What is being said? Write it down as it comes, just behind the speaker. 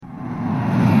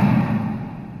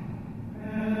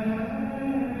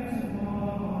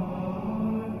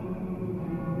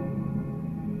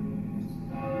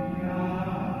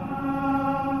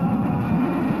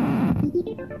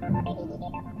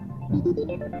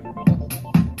Hello,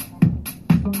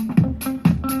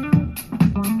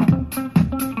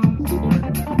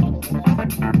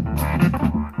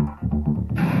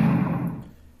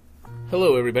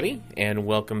 everybody, and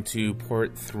welcome to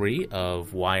part 3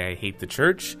 of Why I Hate the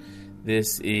Church.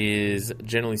 This is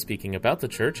Generally Speaking About the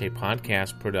Church, a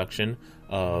podcast production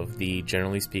of the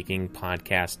Generally Speaking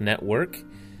Podcast Network.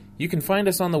 You can find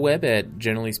us on the web at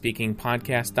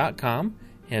generallyspeakingpodcast.com,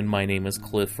 and my name is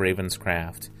Cliff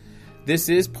Ravenscraft. This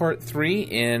is part 3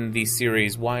 in the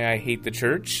series Why I Hate the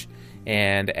Church,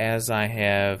 and as I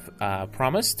have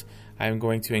promised, I'm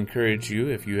going to encourage you,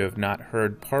 if you have not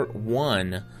heard part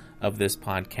 1 of this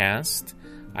podcast,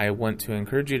 I want to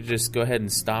encourage you to just go ahead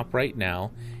and stop right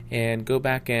now and go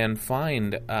back and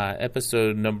find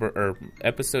episode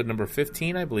number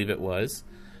 15, I believe it was.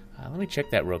 Let me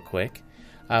check that real quick,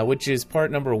 which is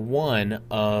part number 1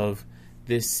 of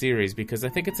this series, because I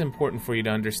think it's important for you to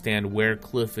understand where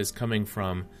Cliff is coming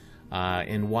from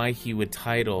and why he would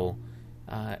title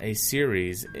a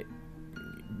series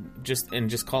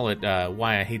just call it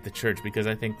Why I Hate the Church, because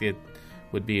I think that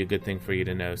would be a good thing for you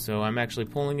to know. So I'm actually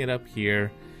pulling it up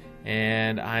here,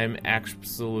 and I'm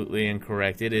absolutely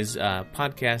incorrect. It is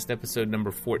podcast episode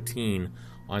number 14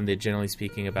 on the Generally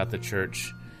Speaking About the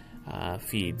Church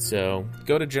feed. So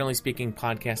go to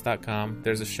generallyspeakingpodcast.com.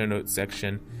 There's a show notes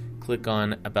section. Click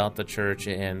on About the Church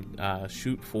and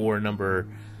shoot for number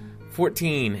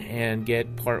 14 and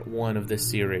get part 1 of this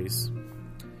series.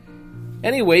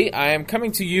 Anyway, I am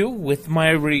coming to you with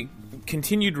my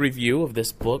continued review of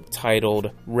this book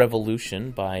titled Revolution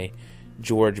by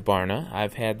George Barna.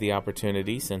 I've had the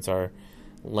opportunity since our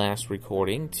last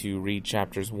recording to read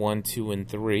chapters 1, 2, and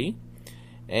 3.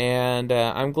 And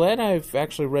I'm glad I've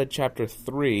actually read chapter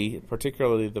 3,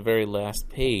 particularly the very last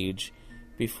page,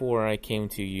 before I came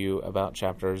to you about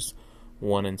chapters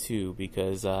 1 and 2,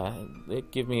 because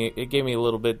it gave me a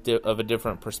little bit of a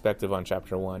different perspective on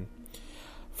chapter 1.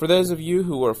 For those of you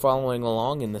who are following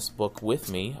along in this book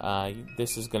with me,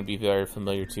 this is going to be very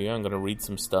familiar to you. I'm going to read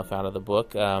some stuff out of the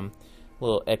book,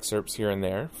 little excerpts here and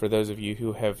there. For those of you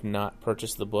who have not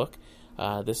purchased the book,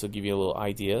 this will give you a little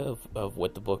idea of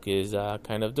what the book is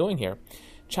kind of doing here.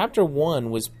 Chapter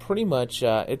 1 was pretty much,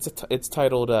 it's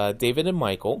titled David and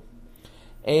Michael,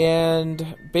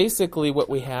 and basically what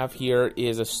we have here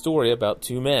is a story about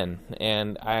two men,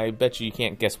 and I bet you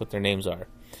can't guess what their names are.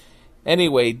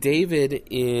 Anyway, David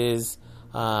is,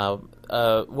 well,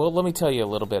 let me tell you a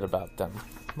little bit about them.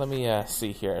 Let me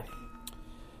see here.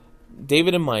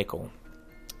 David and Michael.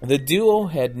 The duo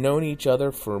had known each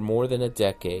other for more than a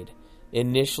decade,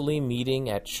 initially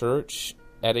meeting at a church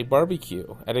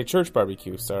barbecue.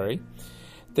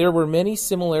 There were many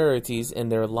similarities in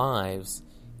their lives.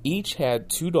 Each had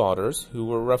 2 daughters who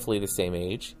were roughly the same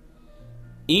age.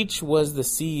 Each was the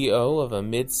CEO of a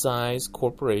mid-sized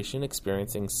corporation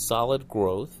experiencing solid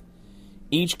growth.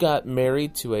 Each got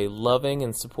married to a loving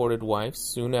and supported wife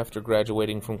soon after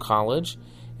graduating from college,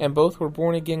 and both were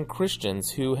born-again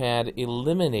Christians who had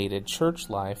eliminated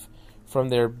church life from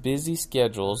their busy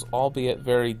schedules, albeit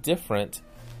very different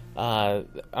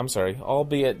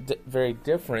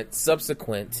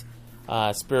subsequent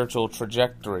spiritual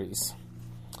trajectories.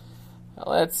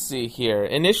 Let's see here.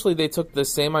 Initially, they took the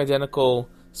same identical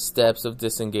steps of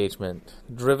disengagement,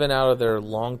 driven out of their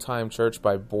longtime church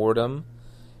by boredom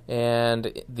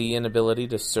and the inability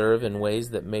to serve in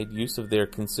ways that made use of their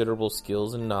considerable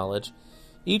skills and knowledge.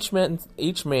 Each man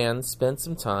spent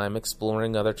some time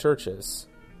exploring other churches.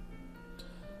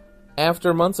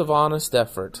 After months of honest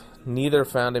effort, neither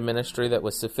found a ministry that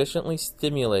was sufficiently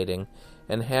stimulating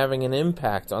and having an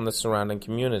impact on the surrounding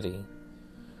community.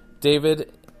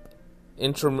 David,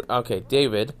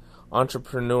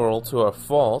 entrepreneurial to a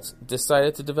fault,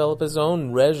 decided to develop his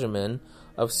own regimen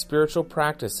of spiritual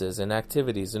practices and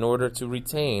activities in order to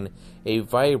retain a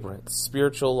vibrant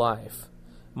spiritual life.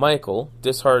 Michael,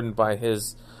 disheartened by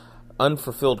his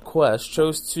unfulfilled quest,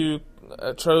 chose to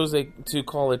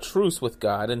call a truce with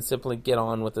God and simply get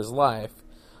on with his life.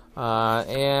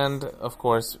 And, of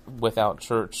course, without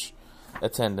church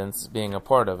attendance being a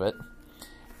part of it.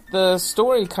 The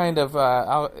story kind of,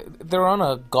 they're on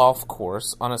a golf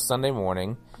course on a Sunday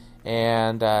morning,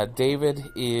 and David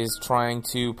is trying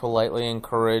to politely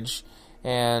encourage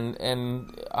and in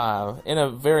a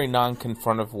very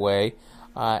non-confrontive way,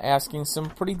 asking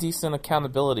some pretty decent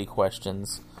accountability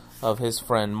questions of his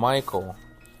friend Michael.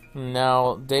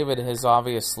 Now, David has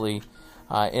obviously,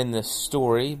 in this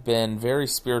story, been very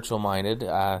spiritual-minded.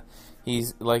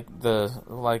 He's like the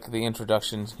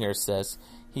introduction here says.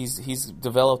 He's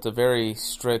developed a very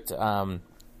strict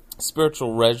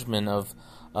spiritual regimen of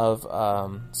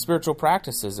spiritual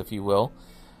practices, if you will.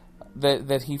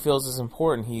 that he feels is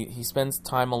important. He spends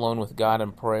time alone with God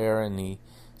in prayer, and he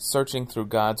searching through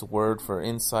God's Word for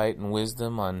insight and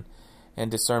wisdom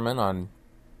and discernment on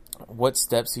what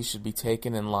steps he should be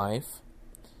taking in life.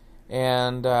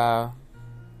 And the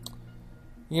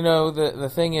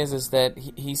thing is that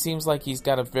he seems like he's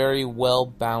got a very well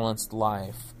balanced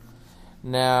life.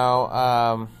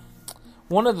 Now,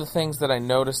 one of the things that I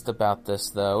noticed about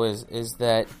this, though, is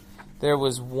that there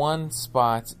was one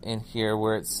spot in here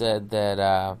where it said that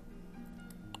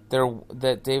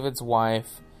that David's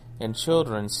wife and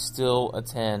children still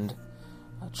attend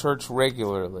church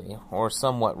regularly, or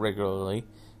somewhat regularly,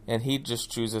 and he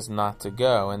just chooses not to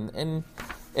go. And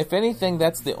if anything,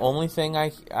 that's the only thing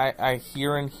I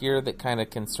hear in here that kind of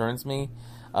concerns me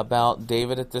about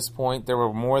David at this point. There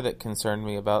were more that concerned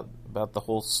me about the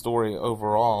whole story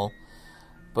overall,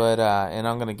 but and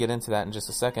I'm going to get into that in just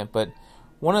a second. But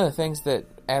one of the things that,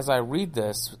 as I read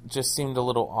this, just seemed a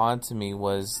little odd to me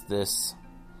was this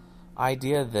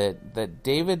idea that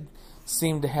David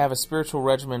seemed to have a spiritual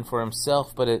regimen for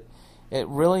himself, but it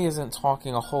really isn't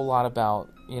talking a whole lot about,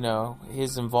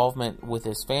 his involvement with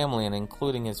his family and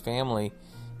including his family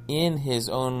in his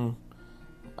own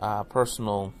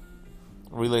personal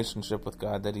relationship with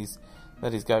God that he's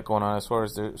got going on as far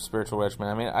as the spiritual regimen.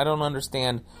 I mean, I don't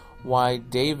understand why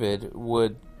David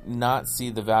would not see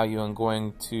the value in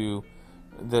going to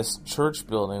this church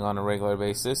building on a regular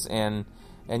basis, and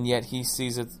yet he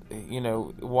sees it.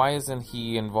 Why isn't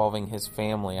he involving his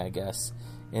family, I guess,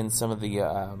 in some of the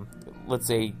let's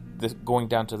say going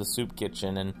down to the soup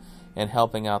kitchen and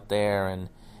helping out there,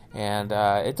 and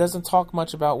it doesn't talk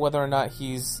much about whether or not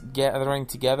he's gathering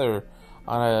together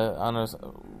on a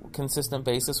consistent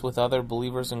basis with other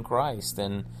believers in Christ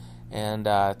and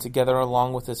together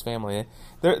along with his family.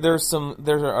 There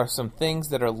are some things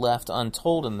that are left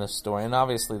untold in this story, and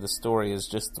obviously the story is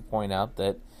just to point out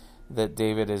that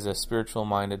David is a spiritual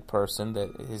minded person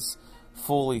that is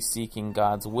fully seeking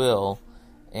God's will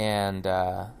and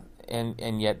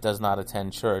yet does not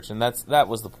attend church, and that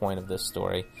was the point of this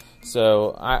story.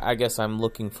 So I guess I'm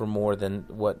looking for more than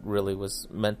what really was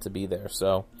meant to be there.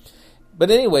 So, but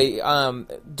anyway,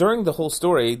 during the whole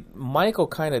story, Michal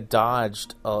kind of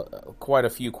dodged quite a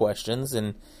few questions,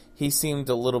 and he seemed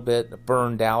a little bit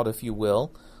burned out, if you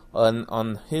will,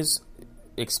 on his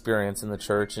experience in the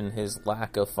church and his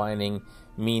lack of finding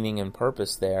meaning and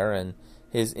purpose there, and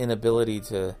his inability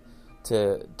to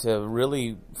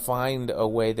really find a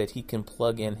way that he can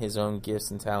plug in his own gifts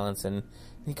and talents, and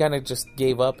he kind of just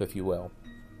gave up, if you will.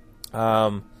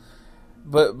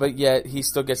 But yet he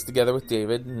still gets together with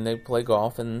David, and they play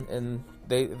golf, and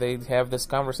they have this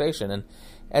conversation. And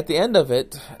at the end of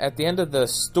the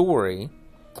story,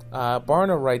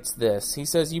 Barna writes this. He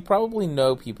says, "You probably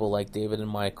know people like David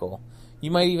and Michal. You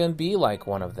might even be like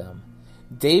one of them.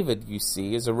 David, you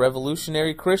see, is a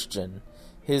revolutionary Christian.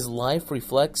 His life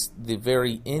reflects the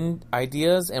very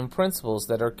ideas and principles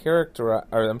that are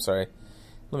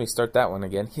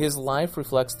His life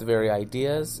reflects the very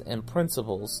ideas and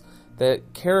principles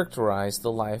that characterize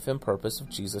the life and purpose of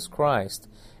Jesus Christ,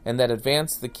 and that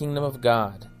advance the kingdom of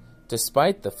God,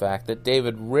 despite the fact that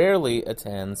David rarely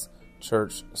attends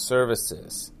church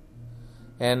services."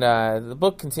 And the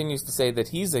book continues to say that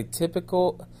he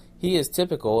is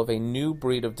typical of a new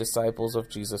breed of disciples of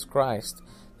Jesus Christ.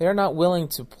 They are not willing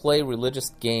to play religious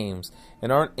games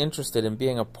and aren't interested in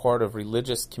being a part of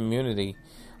religious community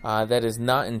that is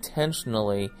not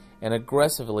intentionally and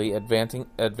aggressively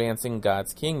advancing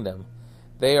God's kingdom.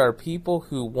 They are people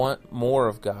who want more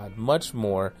of God, much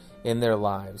more in their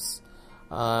lives.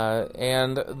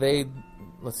 And they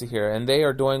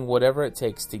are doing whatever it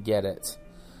takes to get it.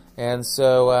 And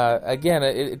so, again,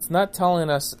 it's not telling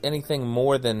us anything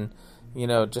more than,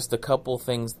 just a couple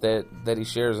things that he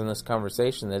shares in this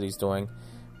conversation that he's doing.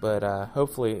 But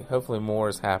hopefully more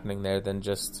is happening there than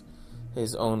just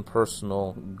his own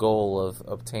personal goal of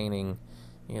obtaining,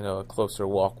 a closer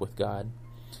walk with God.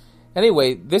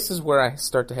 Anyway, this is where I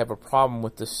start to have a problem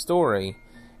with the story.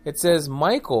 It says,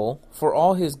 "Michal, for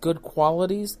all his good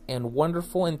qualities and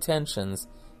wonderful intentions,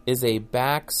 is a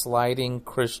backsliding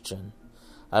Christian.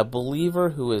 A believer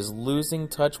who is losing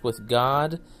touch with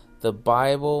God, the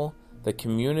Bible, the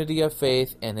community of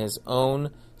faith, and his own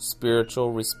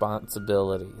spiritual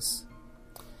responsibilities."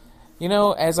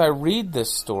 As I read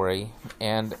this story,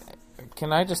 and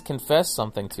can I just confess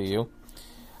something to you?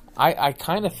 I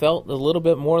kind of felt a little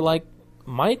bit more like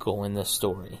Michal in this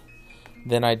story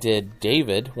than I did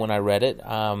David when I read it.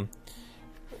 And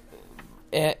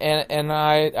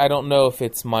I don't know if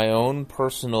it's my own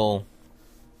personal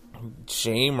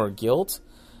shame or guilt,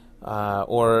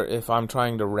 or if I'm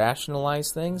trying to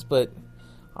rationalize things, but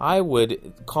I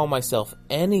would call myself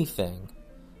anything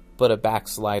but a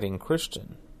backsliding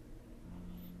Christian.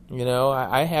 You know,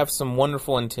 I have some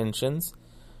wonderful intentions,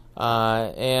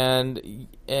 and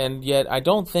yet I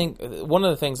don't think, one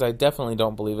of the things I definitely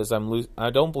don't believe is I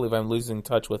don't believe I'm losing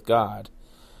touch with God.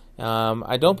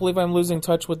 I don't believe I'm losing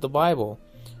touch with the Bible,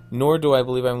 nor do I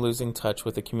believe I'm losing touch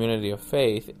with the community of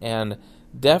faith, and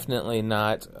definitely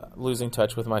not losing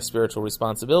touch with my spiritual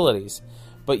responsibilities.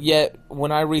 But yet,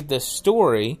 when I read this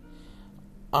story,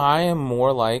 I am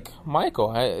more like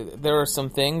Michael. There are some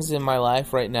things in my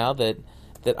life right now that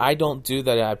I don't do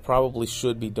that I probably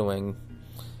should be doing.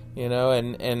 You know,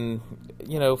 and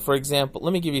you know, for example,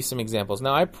 let me give you some examples.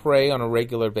 Now, I pray on a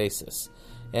regular basis,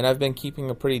 and I've been keeping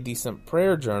a pretty decent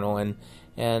prayer journal, and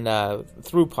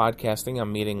through podcasting,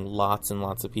 I'm meeting lots and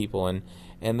lots of people,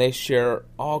 and they share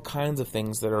all kinds of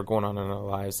things that are going on in their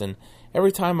lives. And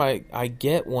every time I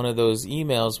get one of those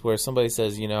emails where somebody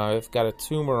says, you know, I've got a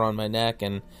tumor on my neck,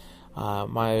 and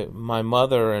my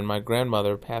mother and my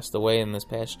grandmother passed away in this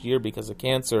past year because of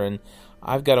cancer, and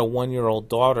I've got a 1-year-old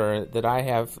daughter that I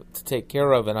have to take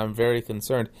care of, and I'm very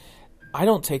concerned. I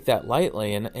don't take that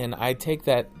lightly, and I take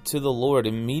that to the Lord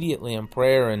immediately in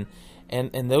prayer, and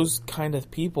those kind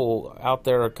of people out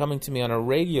there are coming to me on a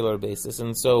regular basis,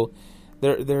 and so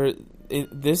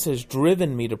this has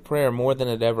driven me to prayer more than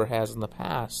it ever has in the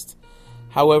past.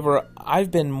 However,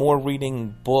 I've been more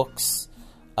reading books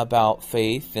about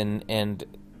faith and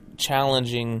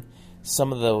challenging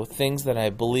some of the things that I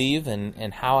believe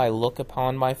and how I look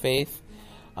upon my faith,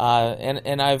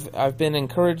 and I've been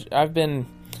encouraged. I've been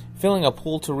feeling a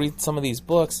pull to read some of these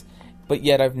books, but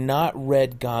yet I've not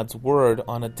read God's Word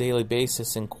on a daily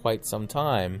basis in quite some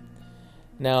time.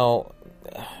 Now,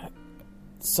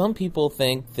 some people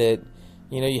think that,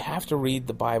 you know, you have to read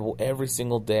the Bible every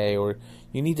single day, or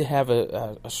you need to have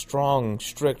a strong,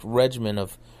 strict regimen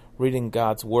of reading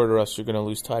God's Word, or else you're going to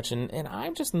lose touch. And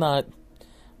I'm just not.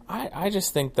 I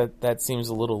just think that seems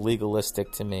a little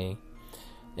legalistic to me.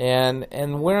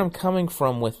 And where I'm coming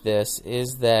from with this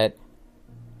is that,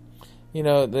 you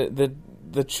know,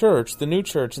 the church, the new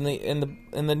church, in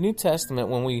the New Testament,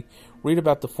 when we read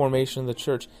about the formation of the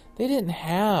church, they didn't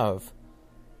have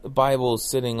Bibles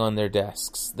sitting on their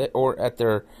desks or at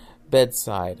their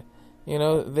bedside. You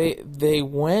know,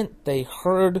 they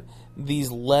heard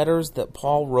these letters that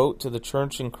Paul wrote to the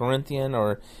church in Corinthian,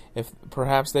 or if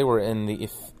perhaps they were in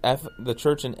the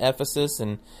church in Ephesus,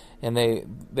 and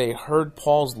they heard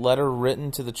Paul's letter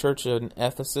written to the church in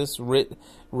Ephesus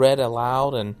read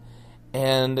aloud,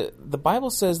 and the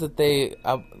Bible says that they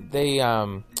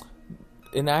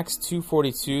in Acts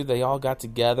 2:42 they all got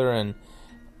together and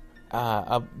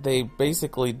they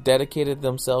basically dedicated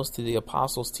themselves to the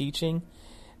apostles' teaching.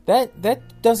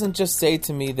 That doesn't just say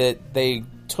to me that they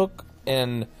took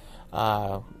and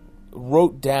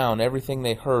wrote down everything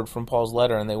they heard from Paul's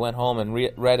letter and they went home and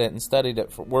read it and studied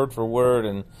it for word.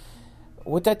 And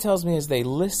what that tells me is they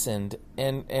listened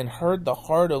and heard the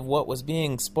heart of what was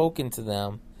being spoken to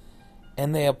them,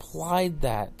 and they applied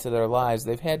that to their lives.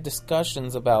 They've had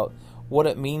discussions about what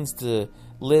it means to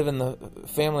live in the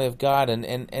family of God,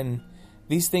 and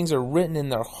these things are written in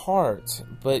their heart,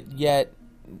 but yet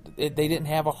they didn't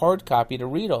have a hard copy to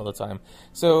read all the time.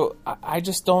 So I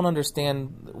just don't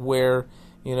understand where,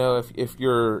 you know, if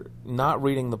you're not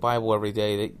reading the Bible every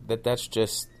day, that's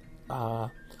just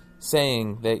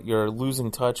saying that you're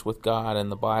losing touch with God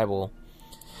and the Bible.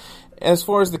 As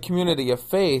far as the community of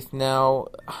faith, now,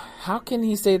 how can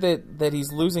he say that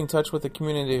he's losing touch with the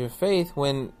community of faith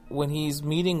when he's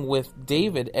meeting with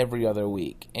David every other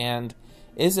week? And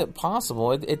is it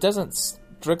possible? It doesn't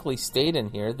strictly state in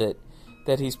here that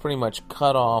he's pretty much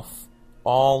cut off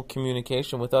all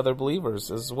communication with other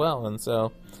believers as well. And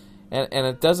so, and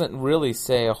it doesn't really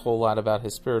say a whole lot about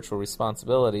his spiritual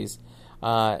responsibilities,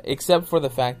 except for the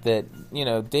fact that, you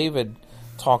know, David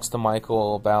talks to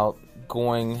Michael about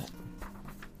going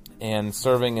and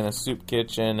serving in a soup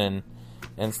kitchen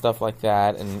and stuff like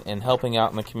that, and helping out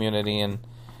in the community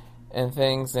and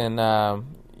things. And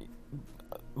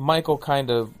Michael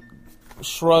kind of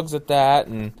shrugs at that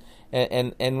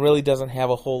and really doesn't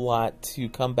have a whole lot to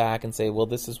come back and say, well,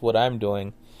 this is what I'm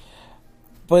doing.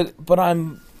 But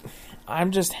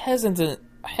I'm just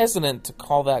hesitant to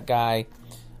call that guy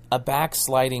a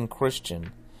backsliding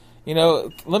Christian. You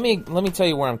know, let me tell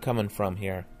you where I'm coming from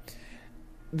here.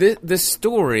 This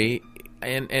story,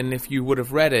 and if you would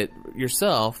have read it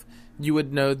yourself, you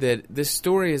would know that this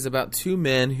story is about two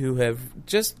men who have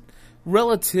just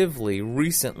relatively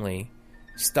recently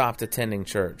stopped attending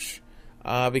church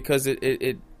because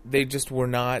they just were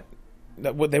not.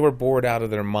 They were bored out of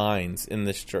their minds in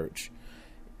this church.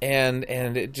 and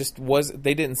it just was,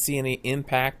 they didn't see any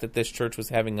impact that this church was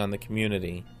having on the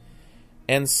community.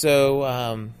 And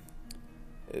so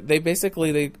they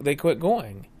basically they quit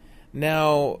going.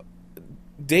 Now,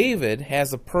 David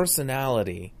has a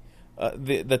personality,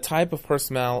 the type of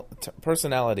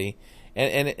personality,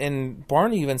 and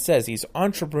Barney even says he's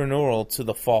entrepreneurial to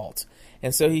the fault.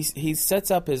 And so he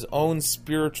sets up his own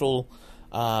spiritual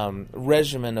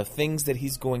regimen of things that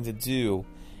he's going to do.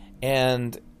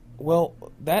 And, well,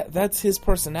 that's his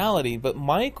personality. But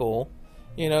Michael,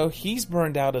 he's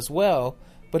burned out as well,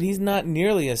 but he's not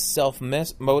nearly as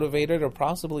self-motivated or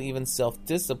possibly even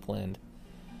self-disciplined.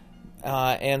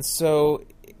 And so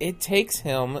it takes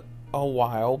him a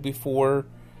while before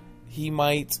he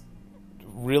might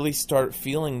really start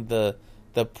feeling the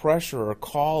pressure or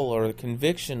call or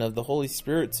conviction of the Holy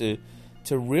Spirit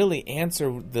to really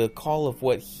answer the call of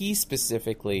what he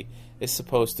specifically is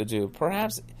supposed to do.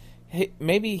 Perhaps,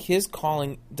 maybe his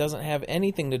calling doesn't have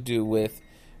anything to do with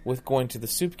going to the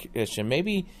soup kitchen.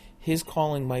 Maybe his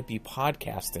calling might be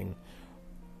podcasting,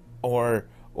 or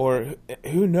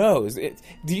who knows?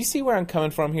 Do you see where I'm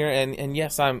coming from here? And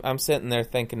yes, I'm sitting there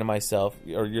thinking to myself,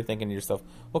 or you're thinking to yourself,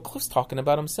 well, Cliff's talking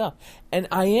about himself. And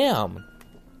I am.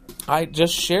 I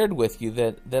just shared with you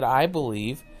that I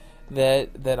believe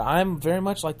that I'm very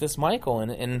much like this Michael.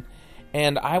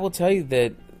 And I will tell you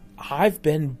that I've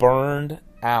been burned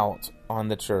out on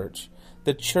the church.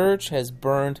 The church has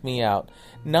burned me out.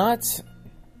 Not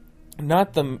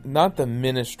the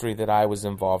ministry that I was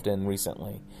involved in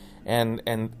recently,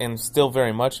 and still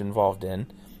very much involved in,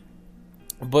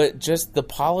 but just the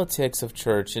politics of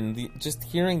church, and just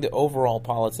hearing the overall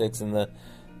politics and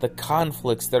the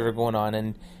conflicts that are going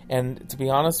on, and to be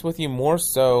honest with you, more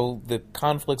so the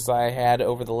conflicts I had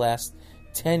over the last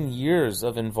 10 years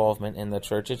of involvement in the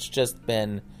church. It's just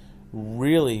been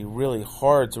really, really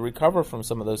hard to recover from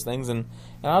some of those things, and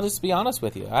I'll just be honest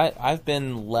with you, I've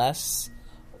been less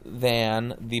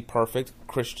than the perfect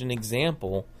Christian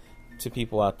example to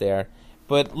people out there.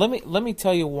 But let me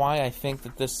tell you why I think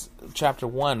that this chapter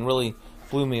 1 really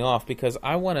blew me off, because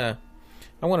I want to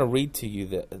read to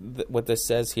you what this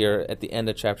says here at the end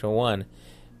of chapter 1.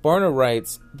 Barna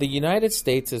writes, "The United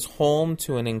States is home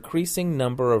to an increasing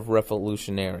number of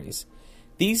revolutionaries.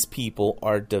 These people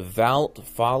are devout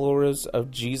followers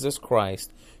of Jesus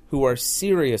Christ who are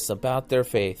serious about their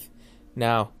faith."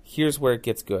 Now, here's where it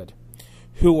gets good.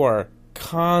 "Who are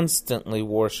constantly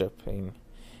worshiping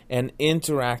and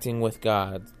interacting with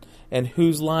God, and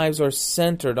whose lives are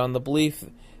centered on the belief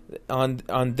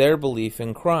on their belief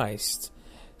in Christ.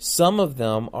 Some of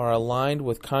them are aligned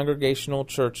with congregational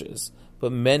churches,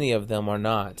 but many of them are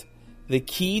not. The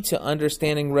key to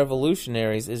understanding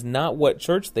revolutionaries is not what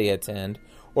church they attend,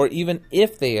 or even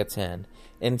if they attend.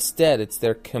 Instead, it's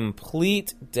their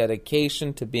complete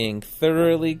dedication to being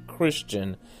thoroughly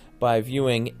Christian by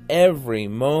viewing every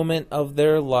moment of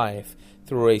their life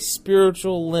through a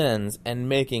spiritual lens and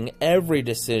making every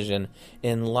decision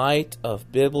in light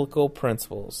of biblical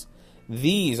principles.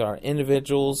 These are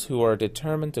individuals who are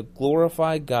determined to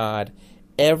glorify God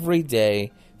every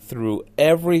day through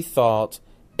every thought,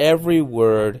 every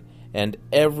word, and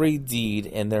every deed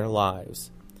in their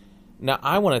lives." Now,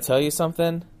 I want to tell you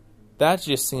something. That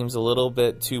just seems a little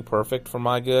bit too perfect for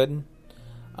my good.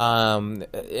 And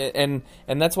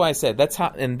that's why I said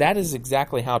that is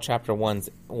exactly how chapter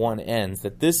 1 ends,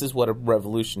 that this is what a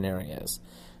revolutionary is.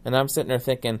 And I'm sitting there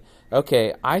thinking,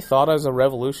 okay, I thought I was a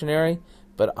revolutionary,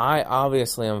 but I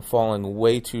obviously am falling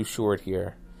way too short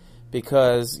here.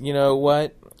 Because, you know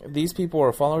what? These people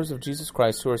are followers of Jesus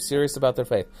Christ who are serious about their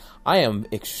faith. I am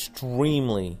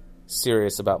extremely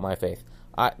serious about my faith.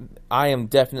 I am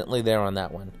definitely there on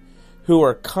that one. Who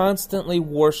are constantly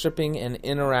worshiping and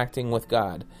interacting with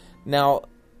God. Now,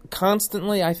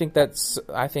 constantly, I think that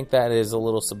is a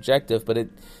little subjective, but it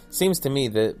seems to me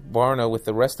that Barna, with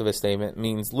the rest of his statement,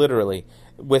 means literally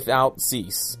without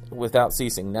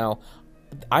ceasing. Now,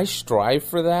 I strive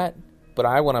for that, but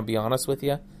I want to be honest with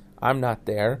you, I'm not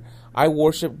there. I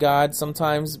worship God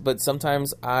sometimes, but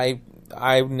sometimes I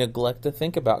neglect to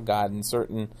think about God in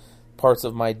certain parts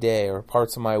of my day or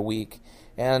parts of my week,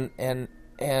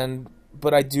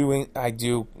 but I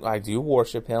do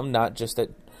worship Him, not just at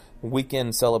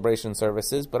weekend celebration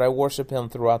services, but I worship Him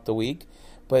throughout the week,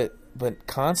 but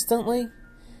constantly,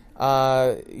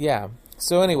 yeah.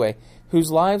 So anyway,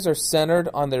 whose lives are centered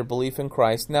on their belief in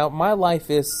Christ. Now, my life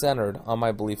is centered on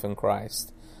my belief in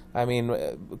Christ. I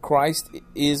mean, Christ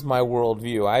is my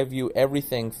worldview. I view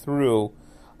everything through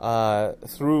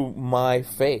my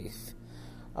faith.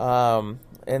 And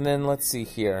then let's see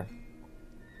here.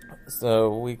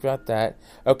 So we got that.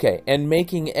 Okay, and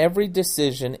making every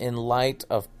decision in light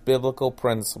of biblical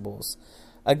principles.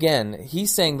 Again,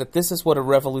 he's saying that this is what a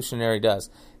revolutionary does.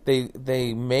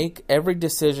 They make every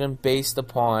decision based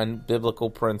upon biblical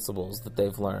principles that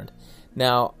they've learned.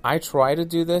 Now, I try to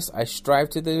do this. I strive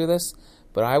to do this.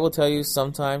 But I will tell you,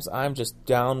 sometimes I'm just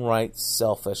downright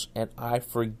selfish, and I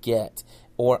forget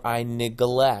or I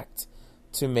neglect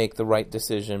to make the right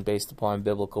decision based upon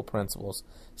biblical principles.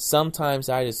 Sometimes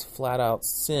I just flat out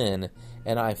sin,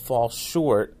 and I fall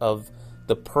short of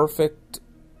the perfect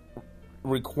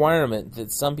requirement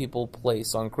that some people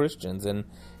place on Christians. And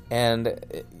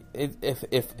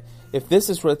if this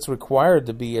is what's required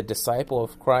to be a disciple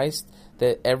of Christ,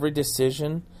 that every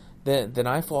decision, then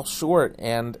I fall short.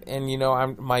 And you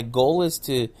know, my goal is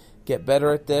to get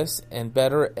better at this and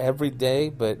better every day.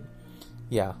 But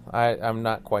yeah, I'm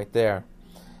not quite there.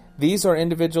 These are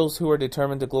individuals who are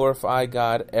determined to glorify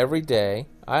God every day.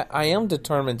 I am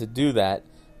determined to do that,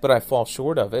 but I fall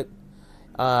short of it.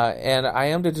 And I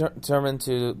am determined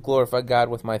to glorify God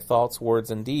with my thoughts,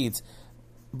 words, and deeds.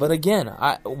 But again,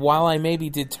 while I may be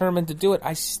determined to do it,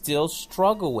 I still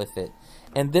struggle with it.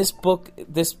 And this book,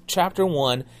 this chapter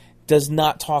 1, does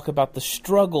not talk about the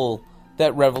struggle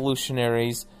that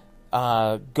revolutionaries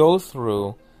go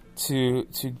through to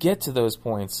get to those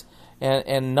points.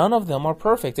 And none of them are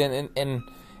perfect.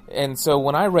 And so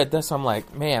when I read this, I'm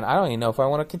like, man, I don't even know if I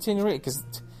want to continue reading, because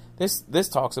this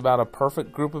talks about a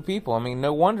perfect group of people. I mean,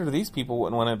 no wonder these people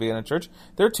wouldn't want to be in a church.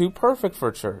 They're too perfect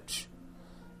for church.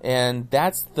 And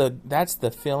that's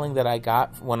the feeling that I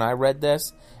got when I read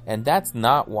this. And that's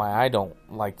not why I don't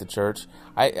like the church.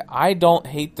 I don't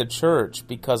hate the church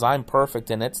because I'm perfect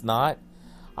and it's not.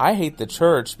 I hate the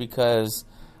church because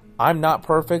I'm not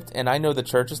perfect, and I know the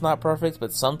church is not perfect,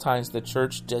 but sometimes the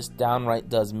church just downright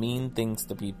does mean things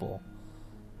to people.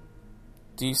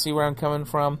 Do you see where I'm coming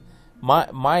from?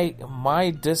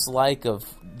 My dislike of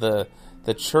the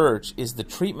church is the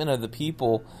treatment of the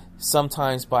people,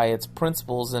 sometimes by its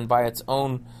principles and by its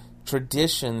own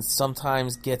traditions,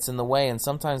 sometimes gets in the way, and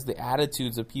sometimes the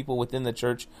attitudes of people within the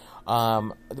church,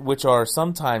 which are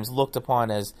sometimes looked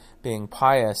upon as being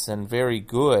pious and very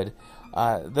good,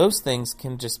 those things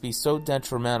can just be so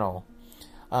detrimental.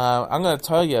 I'm going to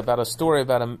tell you about a story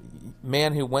about a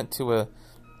man who went to a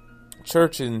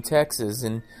church in Texas,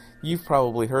 and you've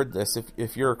probably heard this.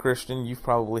 If you're a Christian, you've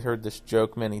probably heard this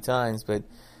joke many times, but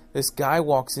this guy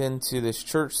walks into this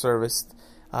church service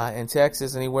in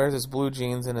Texas, and he wears his blue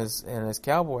jeans and his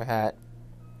cowboy hat,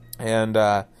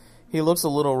 and he looks a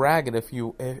little ragged, if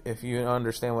you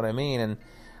understand what I mean. And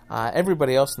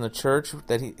everybody else in the church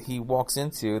that he walks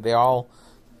into, they're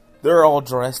all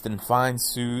dressed in fine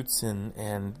suits, and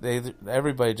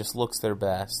everybody just looks their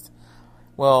best.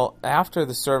 Well, after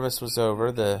the service was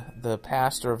over, the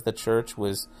pastor of the church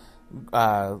was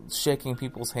shaking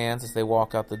people's hands as they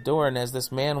walk out the door, and as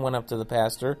this man went up to the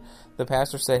pastor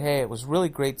said, "Hey, it was really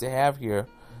great to have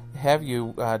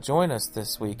you join us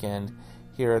this weekend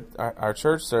here at our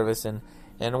church service, and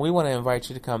we want to invite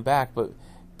you to come back, but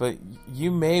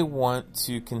you may want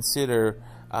to consider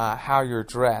how you're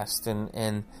dressed,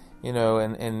 and you know,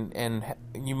 and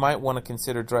you might want to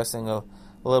consider dressing a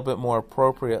little bit more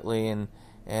appropriately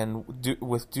and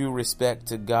with due respect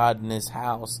to God and His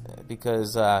house,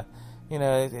 because you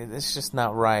know, it's just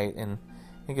not right." And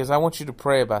he goes, "I want you to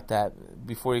pray about that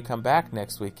before you come back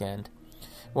next weekend."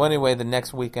 Well, anyway, the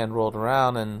next weekend rolled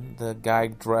around, and the guy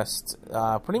dressed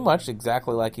pretty much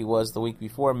exactly like he was the week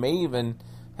before, may even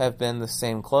have been the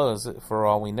same clothes for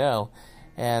all we know.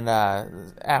 And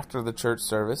after the church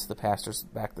service, the pastor's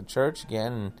back to church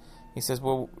again, and he says,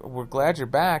 "Well, we're glad you're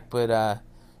back, but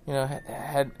you know,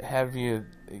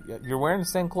 you're wearing the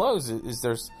same clothes. Is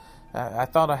there? I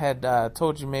thought I had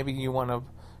told you maybe you want to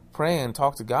pray and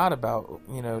talk to God about,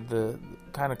 you know, the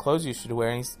kind of clothes you should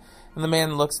wear." And the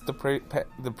man looks at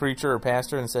the preacher or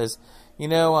pastor and says, "You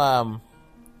know,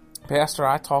 Pastor,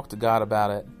 I talked to God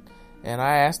about it, and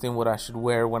I asked Him what I should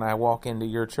wear when I walk into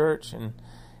your church,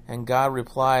 and God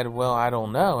replied, 'Well, I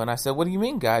don't know.'" And I said, "What do you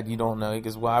mean, God, you don't know?" He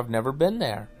goes, "Well, I've never been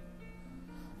there."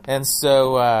 And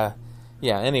so,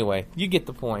 yeah, anyway, you get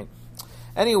the point.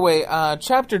 Anyway,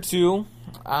 chapter 2,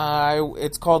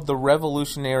 it's called The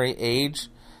Revolutionary Age.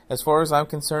 As far as I'm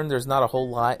concerned, there's not a whole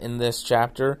lot in this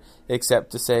chapter,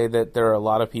 except to say that there are a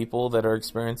lot of people that are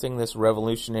experiencing this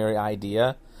revolutionary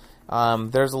idea.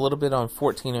 There's a little bit on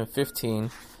 14 and 15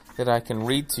 that I can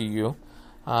read to you.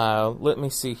 Let me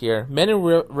see here. Many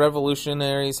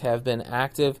revolutionaries have been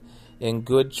active in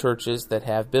good churches that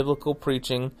have biblical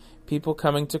preaching, people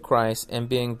coming to Christ and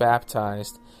being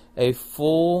baptized. a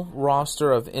full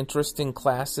roster of interesting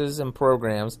classes and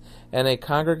programs, and a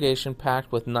congregation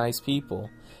packed with nice people.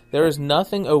 There is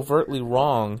nothing overtly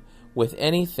wrong with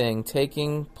anything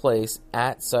taking place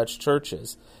at such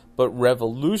churches, but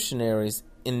revolutionaries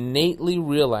innately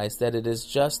realize that it is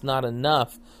just not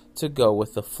enough to go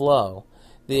with the flow.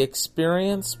 The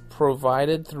experience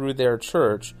provided through their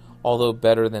church, although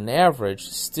better than average,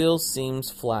 still seems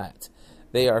flat.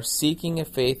 They are seeking a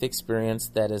faith experience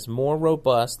that is more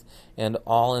robust and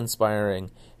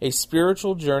awe-inspiring, a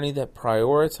spiritual journey that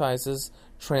prioritizes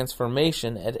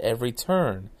transformation at every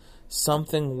turn,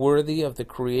 something worthy of the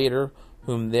Creator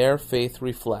whom their faith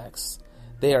reflects.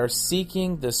 They are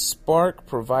seeking the spark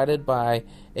provided by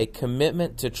a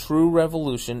commitment to true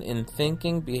revolution in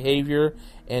thinking, behavior,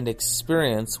 and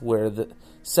experience where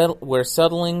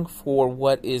settling for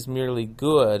what is merely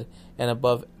good and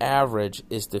above average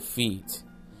is defeat.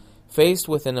 Faced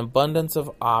with an abundance of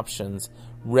options,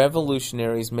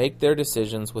 revolutionaries make their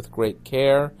decisions with great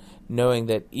care, knowing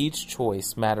that each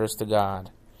choice matters to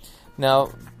God. Now,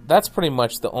 that's pretty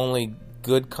much the only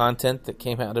good content that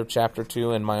came out of Chapter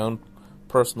 2 in my own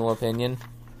personal opinion.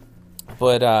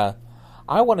 But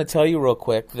I want to tell you real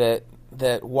quick that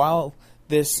while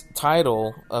this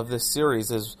title of this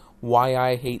series is Why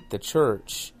I Hate the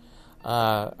Church,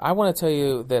 I want to tell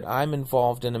you that I'm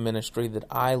involved in a ministry that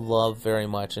I love very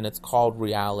much, and it's called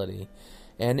Reality.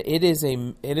 And it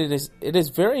is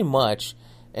very much,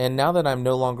 and now that I'm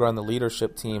no longer on the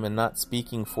leadership team and not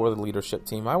speaking for the leadership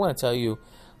team, I want to tell you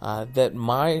that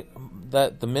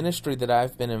the ministry that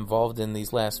I've been involved in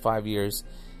these last 5 years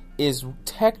is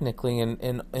technically,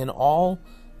 in all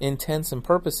intents and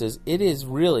purposes, it is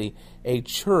really a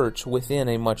church within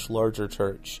a much larger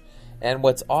church. And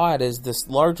what's odd is this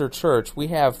larger church, we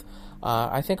have,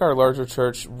 I think our larger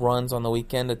church runs on the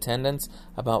weekend attendance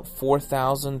about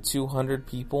 4,200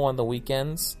 people on the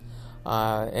weekends.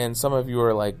 And some of you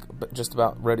are like just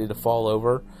about ready to fall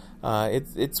over.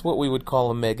 It's what we would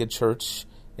call a mega church.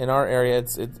 In our area,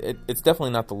 it's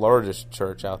definitely not the largest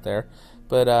church out there.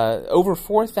 But over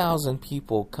 4,000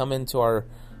 people come into our,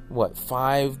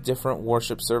 5 different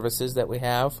worship services that we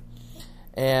have.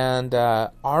 And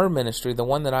our ministry, the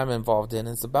one that I'm involved in,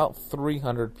 is about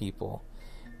 300 people.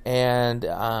 And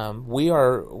we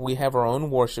have our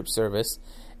own worship service,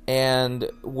 and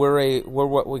we're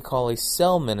what we call a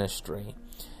cell ministry.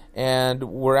 And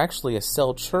we're actually a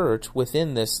cell church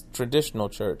within this traditional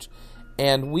church.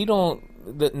 And we don't...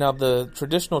 Now, the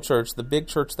traditional church, the big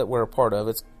church that we're a part of,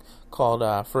 it's called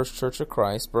First Church of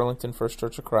Christ, Burlington First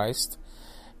Church of Christ.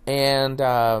 And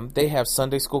they have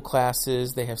Sunday school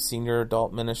classes, they have senior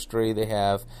adult ministry, they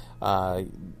have a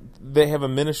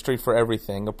ministry for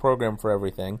everything, a program for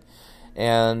everything.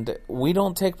 And we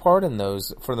don't take part in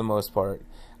those for the most part.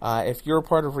 If you're a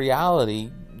part of Reality,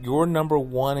 your number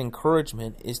one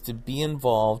encouragement is to be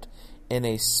involved in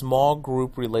a small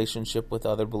group relationship with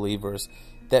other believers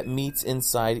that meets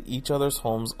inside each other's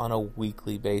homes on a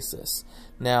weekly basis.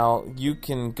 Now, you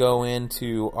can go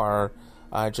into our,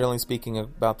 generally speaking,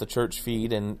 about the church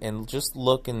feed and just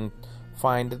look and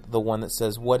find the one that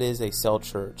says, what is a cell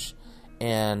church?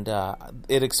 And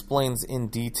it explains in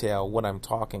detail what I'm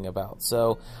talking about.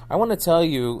 So I want to tell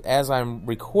you, as I'm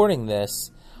recording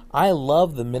this, I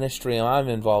love the ministry I'm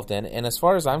involved in, and as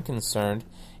far as I'm concerned,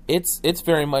 it's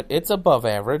very much, it's above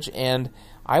average, and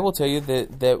I will tell you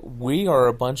that we are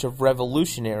a bunch of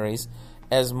revolutionaries,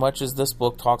 as much as this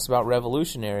book talks about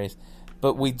revolutionaries.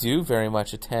 But we do very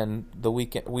much attend the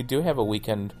weekend. We do have a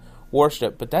weekend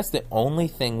worship, but that's the only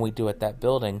thing we do at that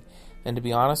building. And to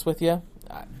be honest with you,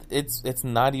 it's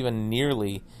not even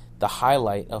nearly the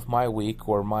highlight of my week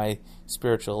or my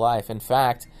spiritual life. In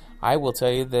fact, I will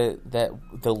tell you that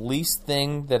the least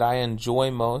thing that I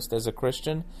enjoy most as a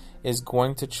Christian is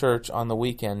going to church on the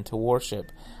weekend to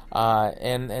worship.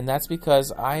 And that's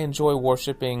because I enjoy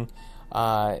worshiping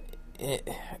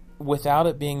without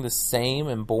it being the same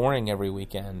and boring every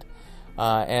weekend.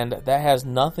 And that has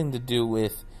nothing to do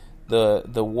with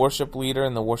the worship leader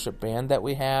and the worship band that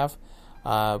we have,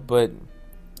 but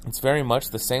it's very much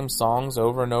the same songs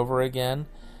over and over again.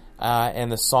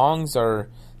 And the songs are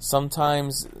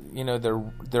sometimes,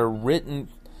 they're written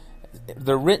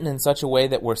in such a way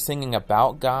that we're singing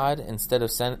about God instead of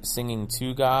singing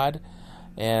to God.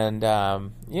 And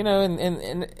and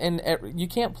you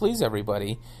can't please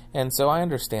everybody, and so I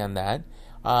understand that.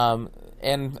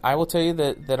 And I will tell you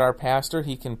that our pastor,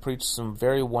 he can preach some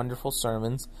very wonderful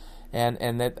sermons,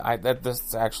 and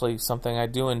that's actually something I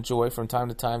do enjoy from time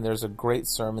to time. There's a great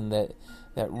sermon that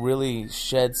really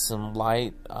sheds some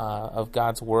light of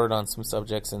God's word on some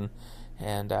subjects, and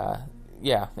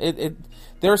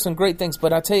there are some great things,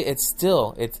 but I'll tell you,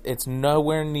 it's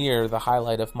nowhere near the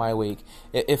highlight of my week.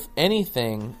 If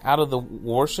anything, out of the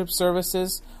worship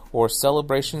services or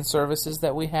celebration services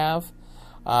that we have,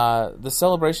 the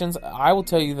celebrations, I will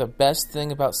tell you the best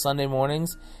thing about Sunday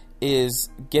mornings is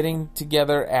getting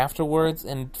together afterwards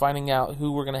and finding out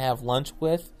who we're going to have lunch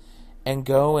with and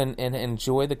go and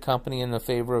enjoy the company and the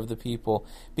favor of the people.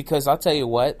 Because I'll tell you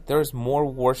what, there's more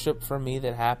worship for me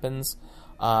that happens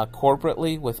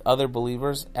corporately with other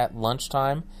believers at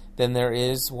lunchtime than there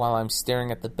is while I'm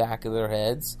staring at the back of their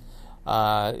heads.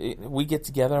 We get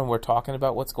together and we're talking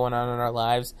about what's going on in our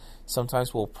lives.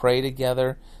 Sometimes we'll pray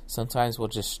together. Sometimes we'll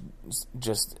just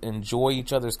enjoy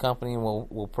each other's company, and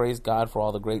we'll praise God for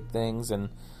all the great things. And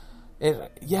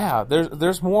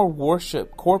there's more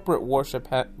worship, corporate worship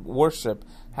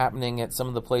happening at some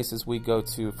of the places we go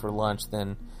to for lunch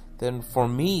than for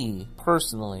me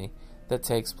personally that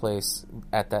takes place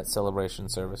at that celebration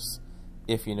service,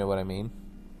 if you know what I mean.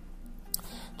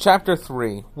 Chapter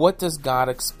 3, what does God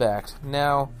expect?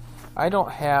 Now, I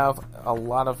don't have a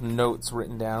lot of notes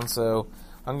written down, so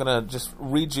I'm going to just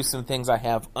read you some things I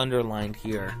have underlined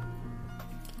here.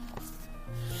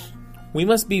 We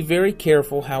must be very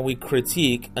careful how we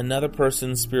critique another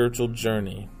person's spiritual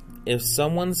journey. If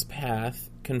someone's path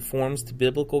conforms to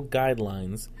biblical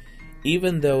guidelines,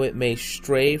 even though it may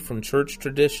stray from church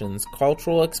traditions,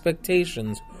 cultural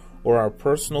expectations, or our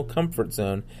personal comfort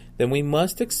zone, then we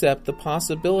must accept the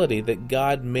possibility that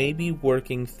God may be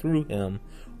working through him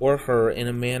or her in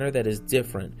a manner that is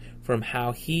different from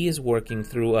how he is working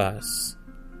through us,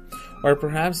 or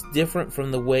perhaps different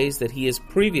from the ways that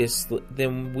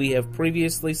we have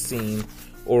previously seen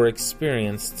or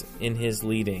experienced in his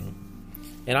leading.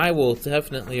 And I will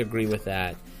definitely agree with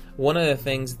that. One of the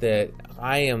things that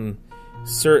I am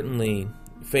certainly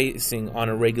facing on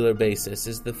a regular basis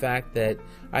is the fact that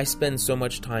I spend so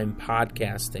much time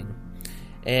podcasting,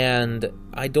 and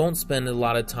I don't spend a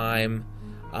lot of time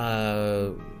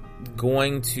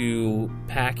going to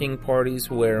packing parties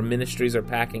where ministries are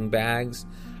packing bags.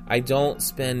 I don't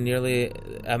spend nearly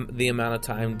the amount of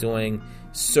time doing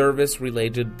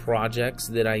service-related projects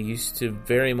that I used to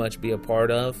very much be a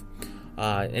part of.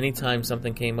 Anytime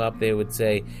something came up, they would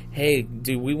say, hey,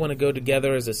 do we want to go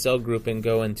together as a cell group and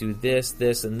go and do this,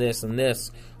 this, and this, and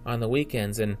this on the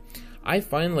weekends? And I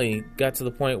finally got to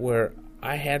the point where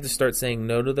I had to start saying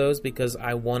no to those because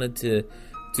I wanted to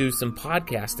do some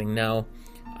podcasting. Now,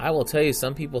 I will tell you,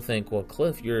 some people think, well,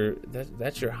 Cliff,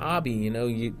 that's your hobby, you know.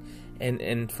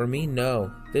 And for me,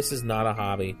 no, this is not a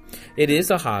hobby. It is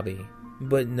a hobby,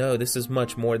 but no, this is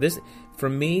much more. For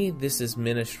me, this is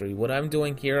ministry. What I'm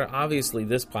doing here, obviously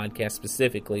this podcast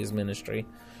specifically is ministry.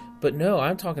 But no,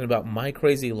 I'm talking about my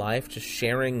crazy life, just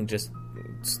sharing just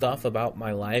stuff about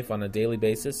my life on a daily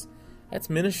basis. That's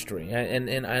ministry.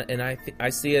 I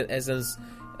see it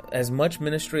as much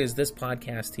ministry as this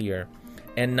podcast here.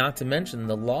 And not to mention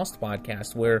the Lost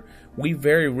podcast, where we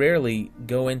very rarely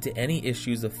go into any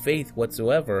issues of faith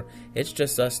whatsoever. It's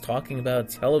just us talking about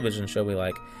a television show we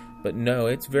like. But no,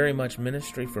 it's very much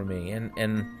ministry for me,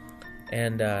 and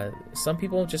some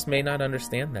people just may not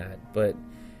understand that. But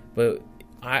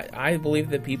I believe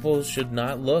that people should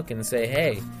not look and say,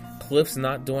 hey, Cliff's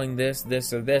not doing this,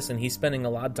 this, or this, and he's spending a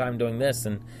lot of time doing this,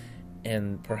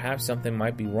 and perhaps something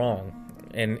might be wrong.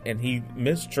 And he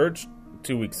missed church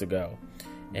 2 weeks ago,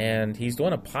 and he's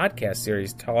doing a podcast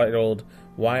series titled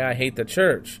 "Why I Hate the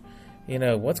Church." You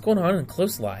know, what's going on in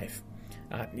Cliff's life?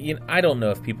 I don't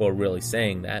know if people are really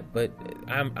saying that, but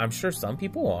I'm sure some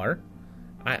people are.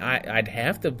 I'd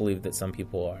have to believe that some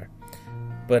people are.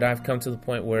 But I've come to the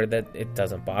point where that it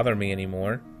doesn't bother me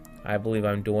anymore. I believe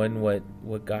I'm doing what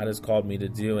God has called me to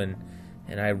do, and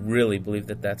I really believe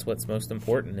that that's what's most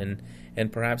important,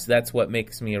 and perhaps that's what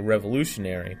makes me a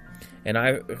revolutionary. And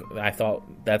I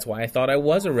thought that's why I thought I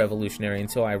was a revolutionary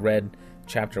until I read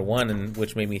chapter 1, and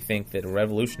which made me think that a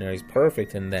revolutionary is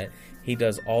perfect and that he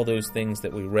does all those things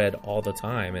that we read all the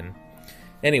time. And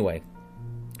anyway,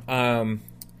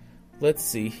 let's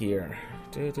see here.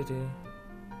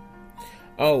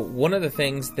 Oh, one of the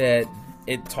things that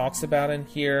it talks about in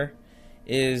here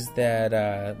is that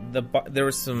there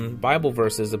were some Bible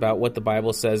verses about what the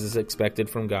Bible says is expected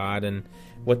from God and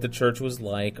what the church was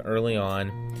like early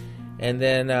on. And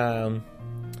then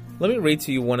let me read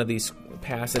to you one of these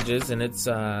passages, and it's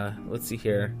let's see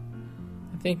here.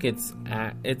 I think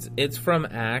it's from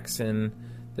Acts, and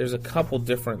there's a couple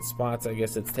different spots I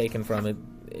guess it's taken from it.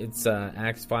 It's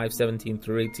Acts 5:17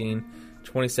 through 18,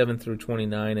 27 through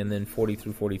 29, and then 40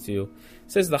 through 42.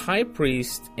 It says, the high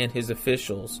priest and his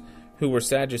officials, who were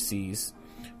Sadducees,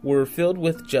 were filled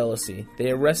with jealousy.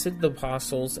 They arrested the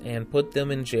apostles and put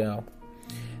them in jail.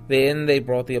 Then they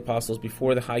brought the apostles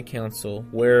before the high council,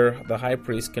 where the high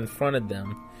priest confronted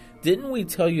them. "Didn't we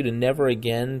tell you to never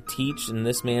again teach in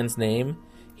this man's name?"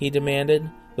 he demanded.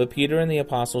 But Peter and the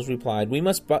apostles replied, "We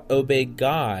must obey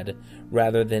God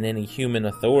rather than any human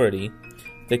authority."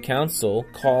 The council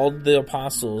called the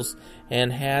apostles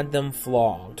and had them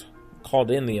flogged.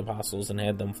 Called in the apostles and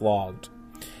had them flogged.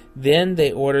 Then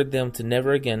they ordered them to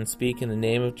never again speak in the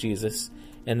name of Jesus,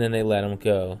 and then they let them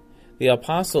go. The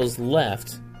apostles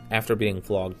left, after being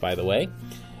flogged, by the way,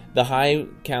 the high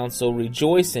council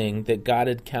rejoicing that God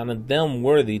had counted them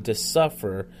worthy to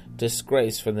suffer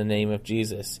disgrace for the name of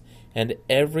Jesus. And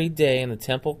every day in the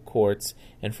temple courts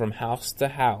and from house to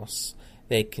house,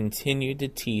 they continued to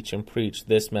teach and preach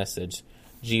this message: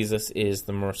 Jesus is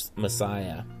the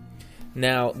Messiah.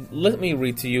 Now, let me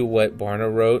read to you what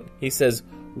Barna wrote. He says,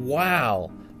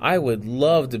 "Wow, I would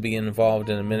love to be involved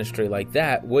in a ministry like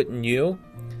that, wouldn't you?"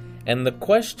 And the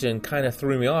question kind of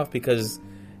threw me off because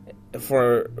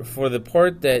for the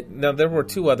part that... Now, there were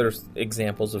two other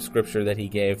examples of scripture that he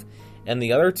gave. And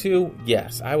the other two,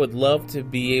 yes, I would love to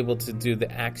be able to do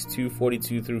the Acts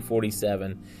 2:42 through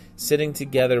 47, sitting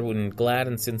together with glad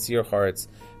and sincere hearts,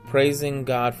 praising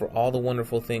God for all the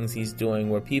wonderful things he's doing,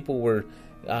 where people were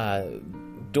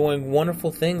doing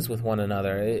wonderful things with one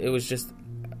another. It was just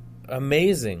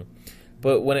amazing.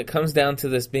 But when it comes down to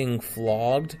this being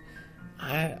flogged,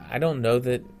 I don't know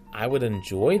that I would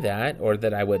enjoy that or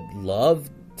that I would love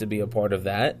to be a part of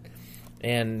that.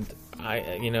 And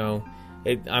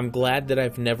I'm glad that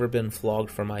I've never been flogged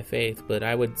for my faith, but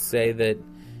I would say that,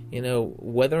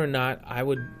 whether or not I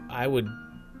would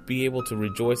be able to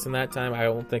rejoice in that time, I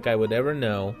don't think I would ever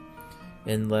know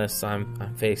unless I'm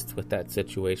faced with that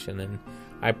situation. And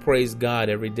I praise God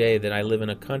every day that I live in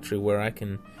a country where I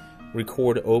can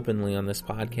record openly on this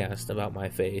podcast about my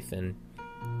faith, and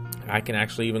I can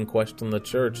actually even question the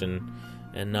church and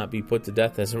not be put to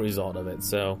death as a result of it.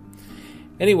 So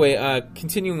anyway,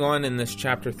 continuing on in this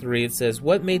chapter 3, it says,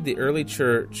 what made the early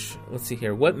church, which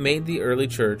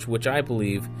I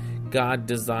believe God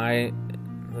designed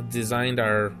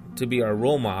to be our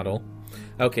role model.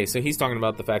 Okay, so he's talking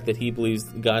about the fact that he believes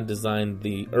God designed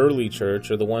the early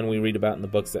church, or the one we read about in the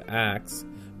book of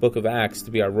Acts,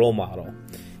 to be our role model.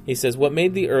 He says, what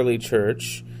made the early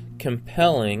church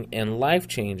compelling and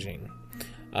life-changing?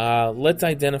 Let's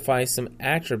identify some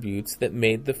attributes that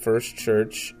made the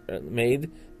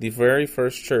very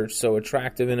first church so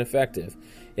attractive and effective.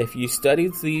 If you study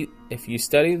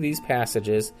these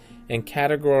passages and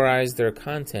categorize their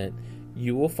content,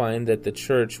 you will find that the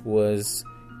church was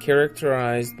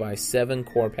characterized by 7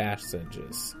 core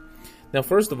passages. Now,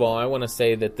 first of all, I want to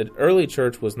say that the early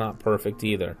church was not perfect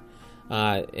either.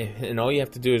 And all you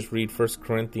have to do is read 1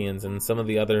 Corinthians and some of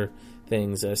the other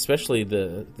things, especially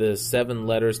the 7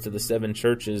 letters to the 7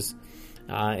 churches,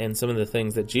 and some of the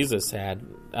things that Jesus had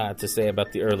to say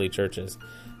about the early churches.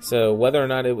 So whether or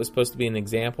not it was supposed to be an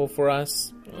example for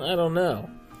us, I don't know.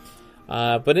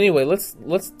 But anyway,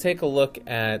 let's take a look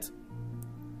at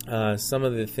some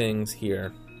of the things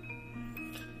here.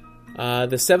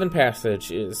 The 7th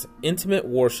passage is intimate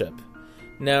worship.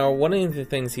 Now, one of the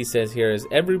things he says here is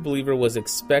every believer was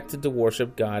expected to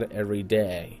worship God every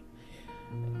day.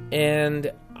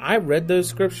 And I read those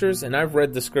scriptures, and I've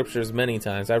read the scriptures many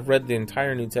times. I've read the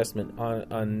entire New Testament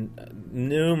on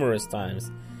numerous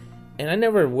times. And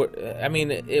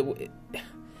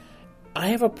I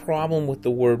have a problem with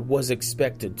the word was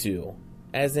expected to,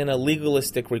 as in a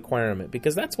legalistic requirement,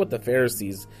 because that's what the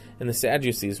Pharisees and the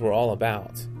Sadducees were all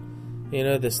about.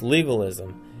 This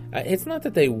legalism. It's not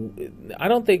that I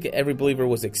don't think every believer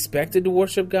was expected to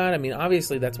worship God. I mean,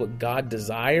 obviously that's what God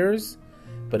desires,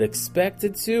 but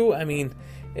expected to? I mean,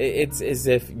 it's as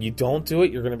if you don't do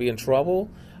it, you're going to be in trouble.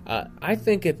 I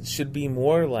think it should be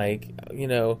more like,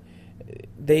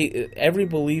 every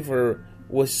believer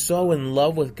was so in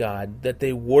love with God that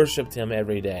they worshiped Him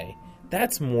every day.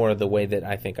 That's more the way that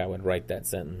I think I would write that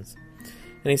sentence.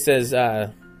 And he says,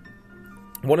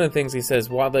 one of the things he says,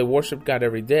 while they worshiped God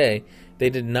every day, they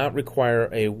did not require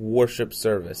a worship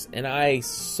service. And I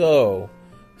so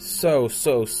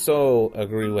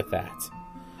agree with that.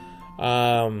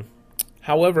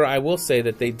 However, I will say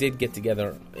that they did get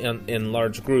together in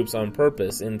large groups on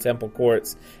purpose in temple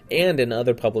courts and in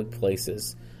other public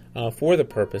places for the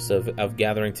purpose of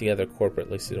gathering together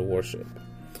corporately to worship.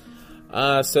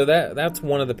 So that's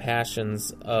one of the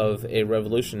passions of a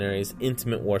revolutionary is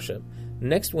intimate worship.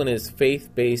 Next one is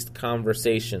faith-based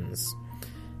conversations.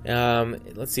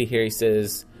 Let's see here. He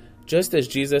says, just as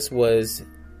Jesus was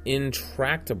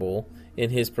intractable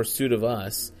in his pursuit of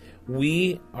us,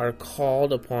 we are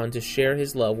called upon to share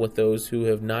his love with those who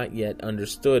have not yet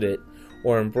understood it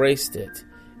or embraced it.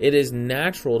 It is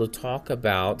natural to talk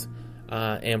about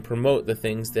and promote the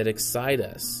things that excite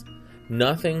us.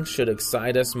 Nothing should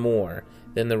excite us more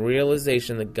than the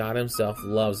realization that God Himself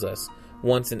loves us,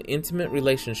 wants an intimate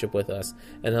relationship with us,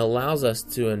 and allows us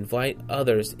to invite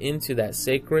others into that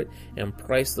sacred and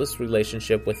priceless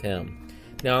relationship with Him.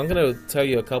 Now, I'm going to tell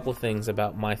you a couple things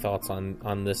about my thoughts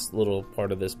on this little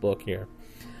part of this book here.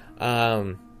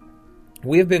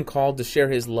 We have been called to share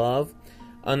His love.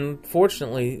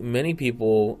 Unfortunately, many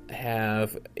people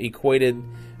have equated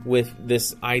with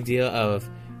this idea of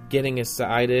getting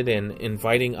excited and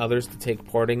inviting others to take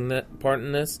part in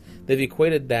this. They've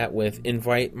equated that with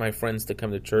invite my friends to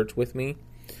come to church with me,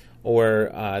 or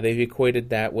they've equated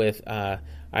that with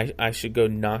I should go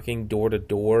knocking door to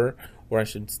door, or I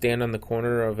should stand on the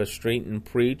corner of a street and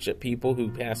preach at people who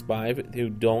pass by who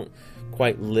don't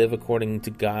quite live according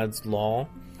to God's law.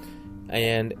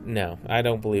 And no, I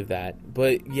don't believe that.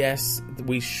 But yes,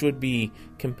 we should be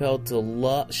compelled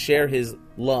to share His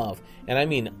love. And I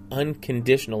mean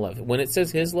unconditional love. When it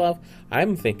says His love,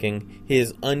 I'm thinking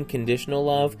His unconditional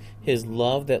love, His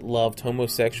love that loved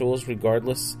homosexuals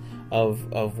regardless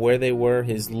of where they were,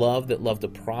 His love that loved a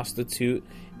prostitute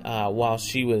while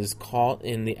she was caught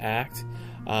in the act,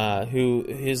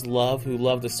 His love who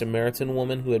loved a Samaritan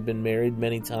woman who had been married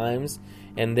many times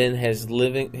and then has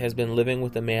been living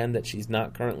with a man that she's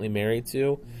not currently married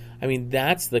to. I mean,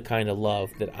 that's the kind of love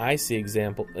that I see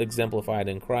exemplified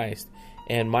in Christ.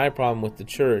 And my problem with the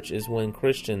church is when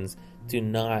Christians do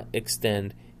not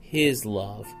extend His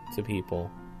love to people.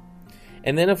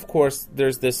 And then, of course,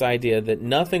 there's this idea that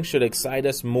nothing should excite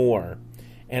us more.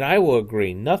 And I will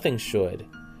agree, nothing should.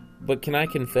 But can I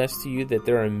confess to you that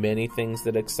there are many things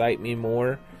that excite me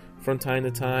more from time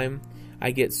to time? I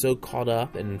get so caught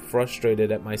up and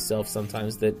frustrated at myself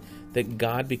sometimes that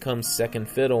God becomes second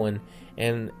fiddle.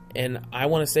 And I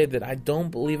want to say that I don't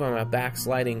believe I'm a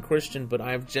backsliding Christian, but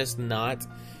I've just not.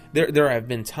 There have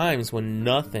been times when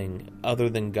nothing other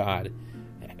than God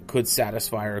could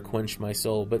satisfy or quench my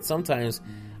soul. But sometimes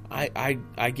I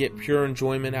get pure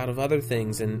enjoyment out of other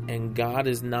things, and God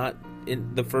is not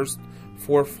in the first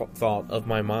forethought of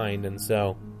my mind. And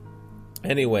so,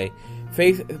 anyway,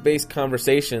 faith-based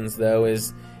conversations, though,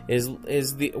 is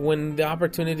the when the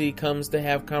opportunity comes to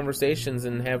have conversations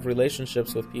and have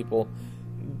relationships with people,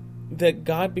 that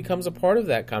God becomes a part of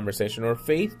that conversation, or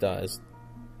faith does.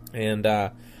 And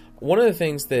one of the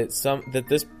things that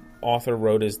this author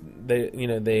wrote is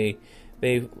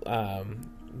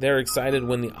they're excited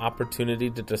when the opportunity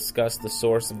to discuss the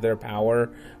source of their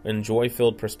power and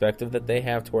joy-filled perspective that they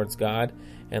have towards God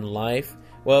and life.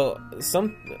 Well,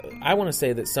 I want to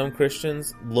say that some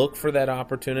Christians look for that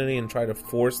opportunity and try to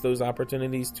force those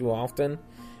opportunities too often,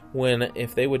 when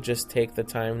if they would just take the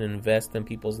time and invest in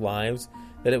people's lives,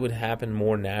 that it would happen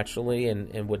more naturally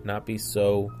and would not be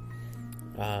so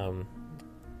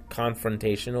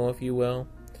confrontational, if you will.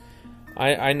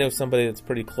 I know somebody that's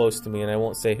pretty close to me, and I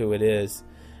won't say who it is,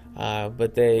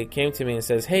 but they came to me and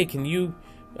says, "Hey, can you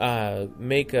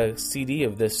make a CD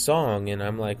of this song?" And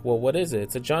I'm like, "Well, what is it?"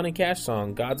 "It's a Johnny Cash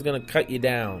song, God's Gonna Cut You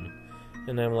Down."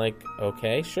 And I'm like,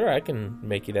 "Okay, sure, I can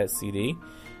make you that CD."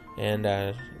 And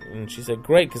she said,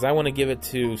 "Great, because I want to give it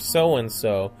to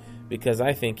so-and-so, because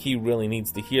I think he really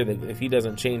needs to hear that if he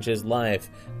doesn't change his life,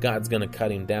 God's going to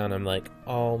cut him down." I'm like,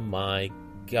 oh my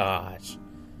gosh.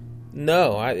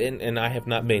 No, I have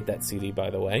not made that CD, by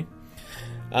the way.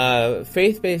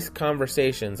 Faith-based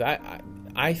conversations,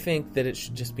 I think that it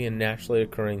should just be a naturally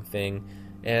occurring thing.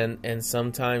 And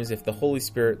sometimes if the Holy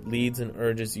Spirit leads and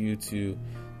urges you to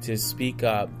speak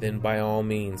up, then by all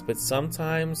means. But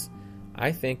sometimes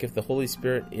I think if the Holy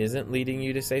Spirit isn't leading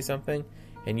you to say something,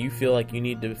 and you feel like you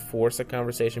need to force a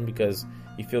conversation because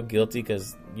you feel guilty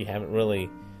because you haven't really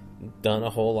done a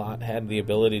whole lot, had the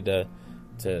ability to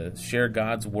share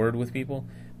God's word with people,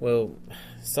 well,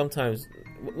 sometimes,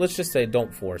 let's just say,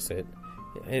 don't force it.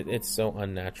 It's so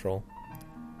unnatural.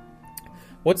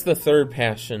 What's the third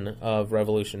passion of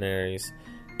revolutionaries?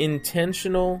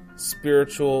 Intentional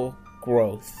spiritual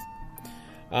growth.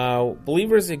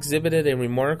 Believers exhibited a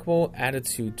remarkable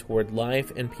attitude toward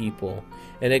life and people,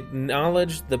 and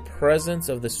acknowledged the presence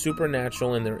of the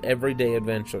supernatural in their everyday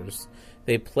adventures.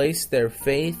 They placed their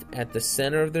faith at the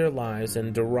center of their lives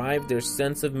and derived their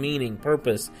sense of meaning,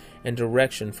 purpose, and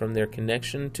direction from their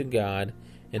connection to God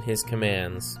and His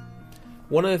commands.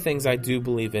 One of the things I do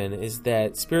believe in is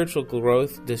that spiritual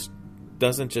growth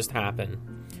doesn't just happen.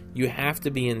 You have to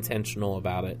be intentional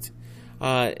about it.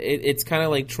 It's kind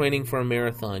of like training for a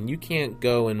marathon. You can't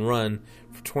go and run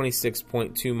for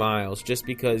 26.2 miles just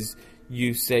because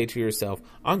you say to yourself,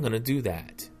 "I'm going to do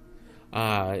that."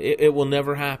 It will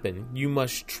never happen. You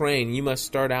must train. You must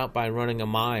start out by running a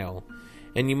mile,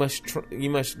 and you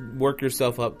must work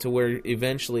yourself up to where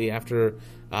eventually, after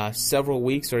several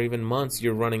weeks or even months,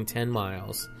 you're running 10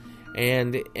 miles.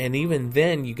 And even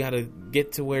then, you got to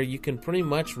get to where you can pretty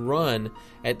much run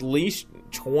at least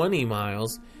 20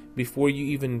 miles before you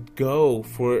even go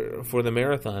for the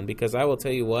marathon. Because I will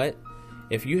tell you what,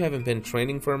 if you haven't been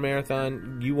training for a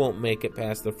marathon, you won't make it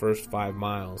past the first 5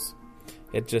 miles.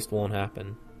 It just won't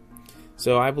happen.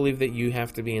 So I believe that you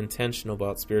have to be intentional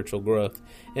about spiritual growth.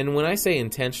 And when I say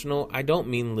intentional, I don't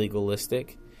mean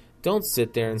legalistic. Don't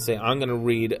sit there and say, I'm going to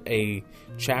read a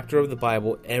chapter of the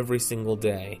Bible every single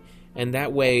day. And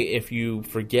that way, if you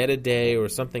forget a day or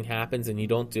something happens and you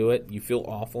don't do it, you feel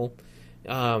awful.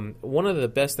 One of the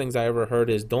best things I ever heard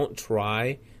is don't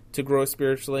try to grow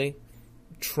spiritually,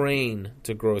 train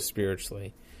to grow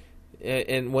spiritually.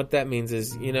 And what that means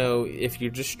is, if you're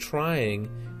just trying,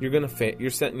 you're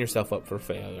setting yourself up for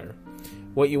failure.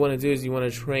 What you want to do is you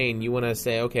want to train. You want to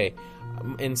say, okay,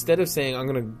 instead of saying I'm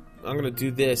going to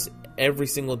do this every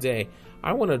single day,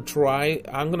 I'm going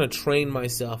to train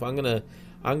myself. I'm going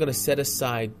to set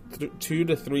aside 2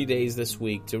 to 3 days this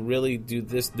week to really do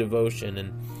this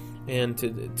devotion and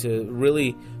to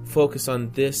really focus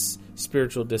on this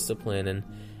spiritual discipline.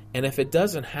 And if it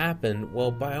doesn't happen,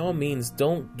 well, by all means,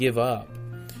 don't give up.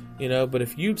 But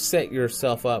if you set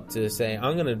yourself up to say,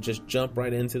 I'm going to just jump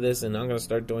right into this and I'm going to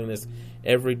start doing this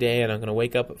every day and I'm going to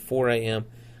wake up at 4 a.m.,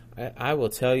 I will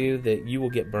tell you that you will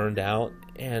get burned out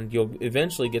and you'll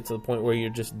eventually get to the point where you're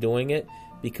just doing it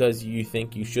because you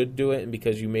think you should do it and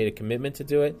because you made a commitment to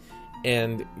do it,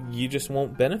 and you just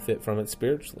won't benefit from it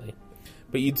spiritually.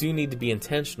 But you do need to be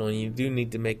intentional, and you do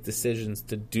need to make decisions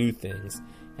to do things,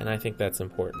 and I think that's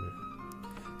important.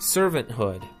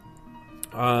 Servanthood.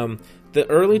 The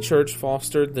early church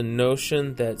fostered the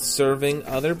notion that serving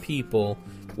other people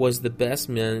was the best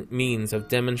means of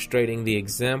demonstrating the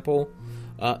example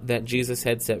that Jesus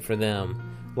had set for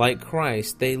them. Like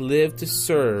Christ, they lived to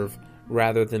serve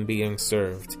rather than being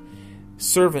served.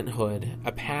 Servanthood,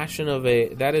 a passion of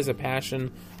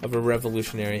a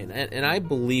revolutionary, and I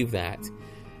believe that.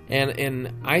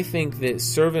 And I think that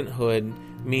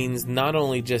servanthood means not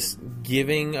only just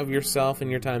giving of yourself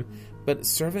and your time, but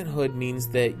servanthood means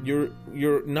that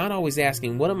you're not always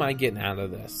asking, what am I getting out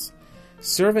of this?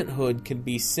 Servanthood can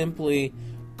be simply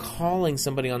calling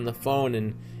somebody on the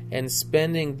phone and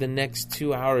spending the next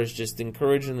 2 hours just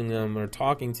encouraging them or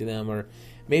talking to them, or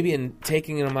maybe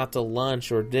taking them out to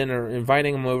lunch or dinner,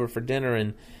 inviting them over for dinner,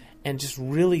 and just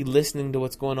really listening to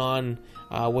what's going on,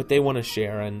 what they want to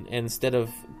share, and instead of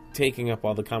taking up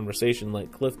all the conversation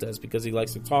like Cliff does because he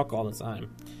likes to talk all the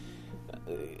time.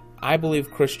 I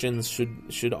believe Christians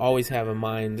should always have a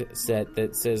mindset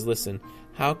that says, listen,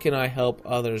 how can I help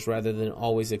others rather than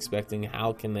always expecting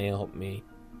how can they help me?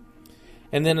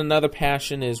 And then another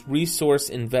passion is resource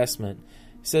investment.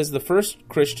 It says the first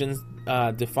Christians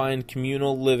defined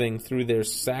communal living through their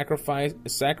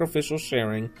sacrificial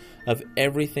sharing of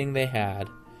everything they had.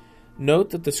 Note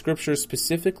that the scriptures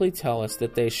specifically tell us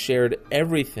that they shared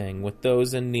everything with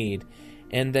those in need,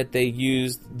 and that they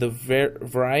used the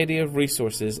variety of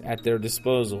resources at their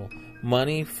disposal: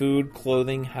 money, food,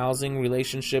 clothing, housing,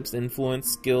 relationships, influence,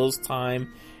 skills,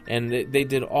 time, and they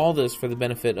did all this for the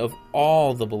benefit of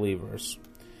all the believers.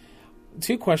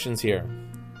 2 questions here.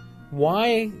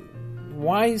 Why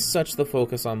such the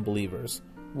focus on believers?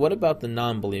 What about the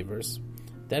non-believers?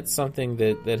 That's something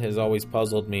that has always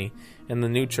puzzled me. In the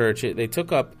new church, they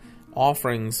took up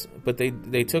offerings, but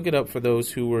they took it up for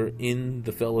those who were in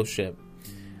the fellowship.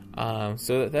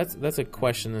 So that's a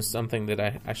question, is something that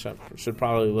I should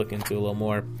probably look into a little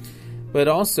more. But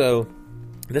also,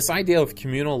 this idea of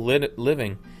communal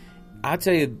living, I'll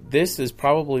tell you, this is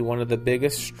probably one of the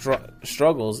biggest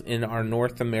struggles in our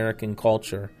North American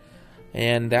culture.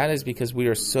 And that is because we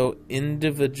are so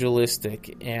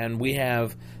individualistic and we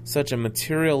have such a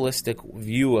materialistic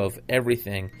view of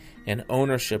everything and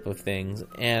ownership of things.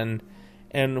 And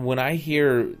when I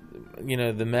hear,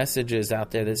 the messages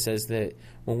out there that says that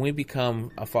when we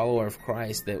become a follower of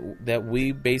Christ, that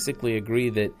we basically agree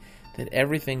that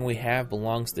everything we have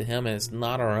belongs to Him and it's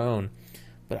not our own.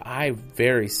 But I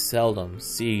very seldom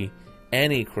see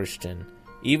any Christian,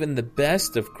 even the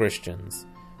best of Christians,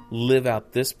 live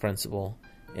out this principle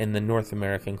in the North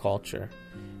American culture.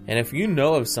 And if you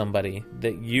know of somebody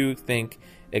that you think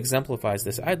exemplifies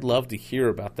this, I'd love to hear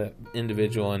about that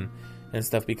individual and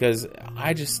stuff, because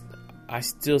I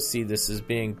still see this as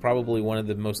being probably one of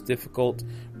the most difficult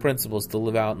principles to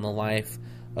live out in the life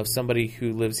of somebody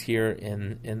who lives here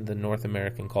in the North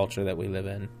American culture that we live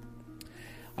in.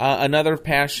 Another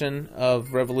passion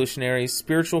of revolutionaries,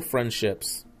 spiritual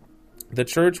friendships. The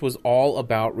church was all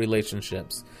about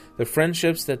relationships. The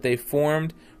friendships that they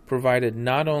formed provided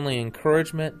not only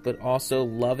encouragement, but also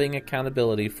loving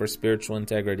accountability for spiritual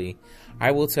integrity.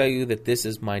 I will tell you that this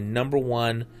is my number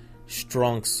one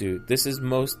strong suit. This is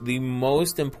the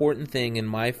most important thing in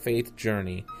my faith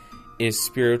journey is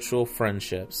spiritual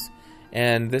friendships.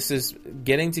 And this is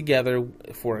getting together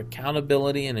for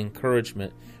accountability and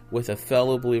encouragement with a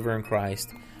fellow believer in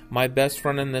Christ. My best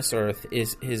friend on this earth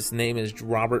his name is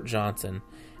Robert Johnson.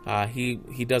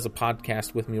 He does a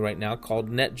podcast with me right now called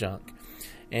Net Junk,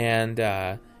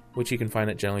 and which you can find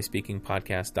at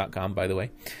generallyspeakingpodcast.com, by the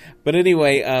way. But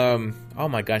anyway, oh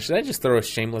my gosh, did I just throw a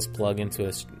shameless plug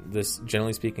into this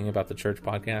Generally Speaking About the Church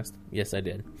podcast? Yes, I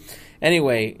did.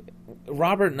 Anyway,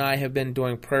 Robert and I have been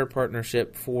doing prayer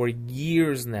partnership for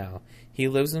years now. He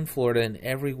lives in Florida, and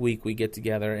every week we get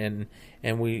together and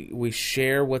we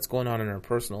share what's going on in our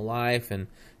personal life, and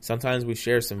sometimes we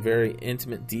share some very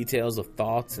intimate details of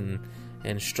thoughts and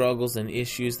struggles and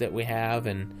issues that we have,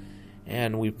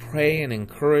 and we pray and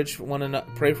encourage one another.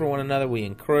 Pray for one another. We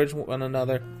encourage one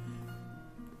another.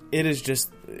 It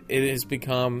has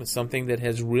become something that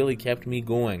has really kept me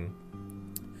going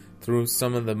through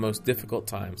some of the most difficult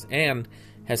times, and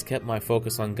has kept my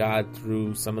focus on God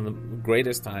through some of the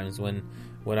greatest times when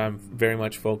I'm very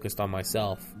much focused on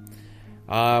myself.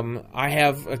 I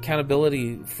have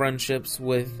accountability friendships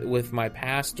with my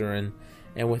pastor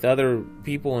and with other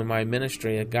people in my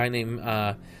ministry. A guy named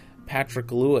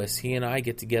Patrick Lewis. He and I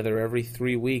get together every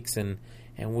 3 weeks, and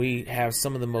we have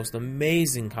some of the most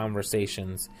amazing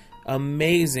conversations,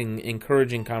 amazing,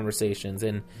 encouraging conversations,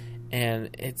 and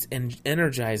it's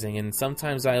energizing. And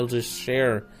sometimes I'll just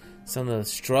share some of the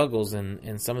struggles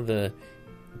and some of the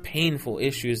painful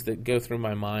issues that go through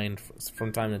my mind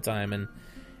from time to time.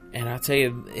 And I'll tell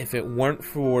you, if it weren't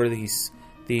for these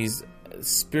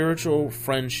spiritual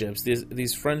friendships,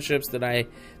 these friendships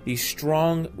these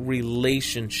strong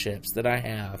relationships that I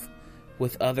have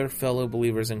with other fellow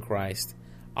believers in Christ,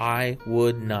 I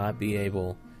would not be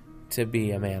able to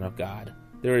be a man of God.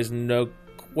 There is no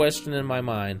question in my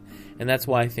mind, and that's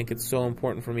why I think it's so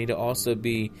important for me to also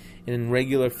be in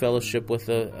regular fellowship with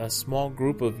a small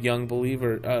group of a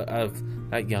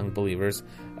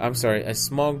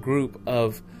small group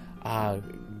of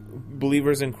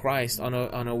believers in Christ on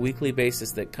a weekly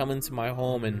basis that come into my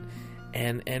home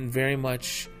and very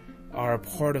much are a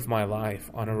part of my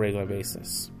life on a regular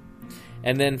basis.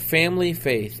 And then family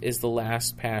faith is the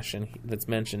last passion that's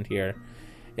mentioned here.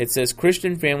 It says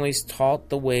Christian families taught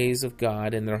the ways of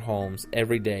God in their homes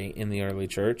every day in the early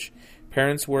church.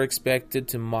 Parents were expected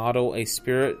to model a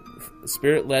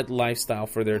spirit-led lifestyle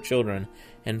for their children,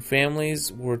 and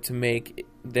families were to make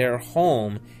their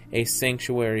home a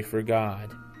sanctuary for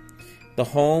God. The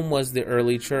home was the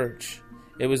early church.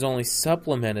 It was only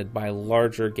supplemented by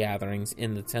larger gatherings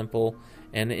in the temple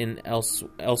and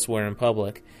elsewhere in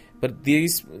public. But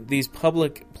these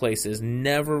public places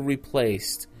never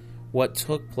replaced what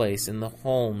took place in the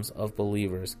homes of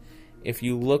believers. If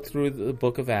you look through the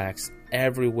book of Acts,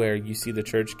 everywhere you see the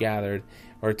church gathered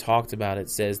or talked about, it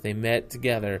says they met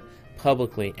together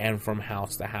publicly and from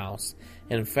house to house.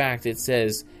 In fact, it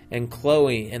says, and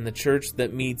Chloe and the church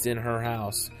that meets in her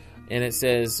house. And it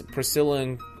says, Priscilla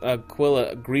and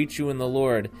Aquila greet you in the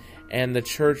Lord, and the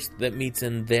church that meets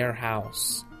in their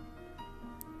house.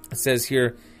 It says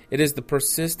here, it is the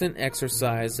persistent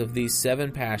exercise of these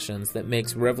 7 passions that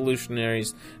makes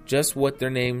revolutionaries just what their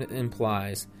name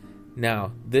implies.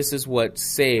 Now, this is what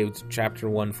saved chapter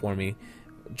 1 for me.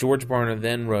 George Barna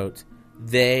then wrote,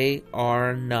 they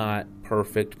are not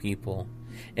perfect people,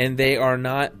 and they are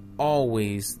not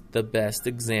always the best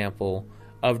example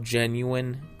of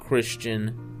genuine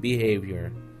Christian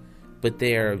behavior, but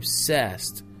they are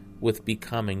obsessed with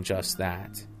becoming just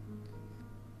that.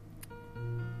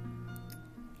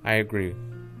 I agree.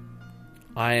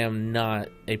 I am not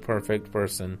a perfect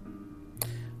person.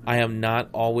 I am not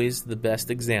always the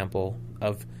best example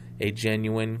of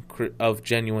genuine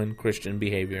Christian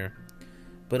behavior,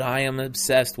 but I am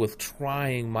obsessed with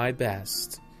trying my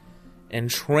best and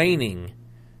training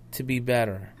to be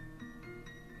better,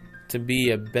 to be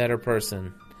a better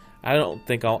person. I don't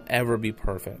think I'll ever be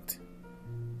perfect,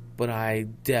 but I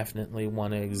definitely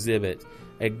want to exhibit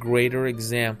a greater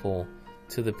example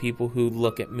to the people who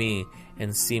look at me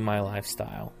and see my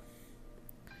lifestyle.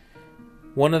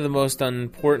 One of the most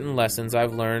important lessons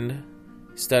I've learned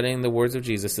studying the words of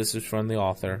Jesus, this is from the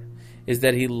author, is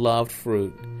that he loved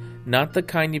fruit. Not the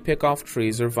kind you pick off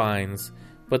trees or vines,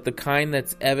 but the kind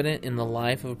that's evident in the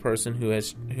life of a person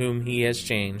whom he has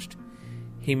changed.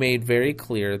 He made very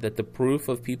clear that the proof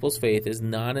of people's faith is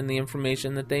not in the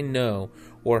information that they know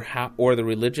or the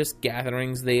religious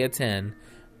gatherings they attend,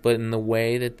 but in the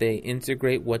way that they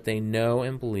integrate what they know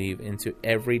and believe into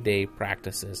everyday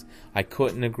practices. I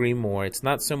couldn't agree more. It's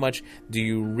not so much do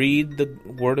you read the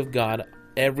Word of God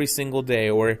every single day,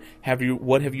 or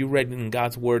what have you read in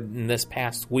God's Word in this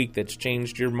past week that's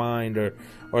changed your mind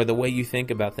or the way you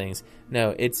think about things.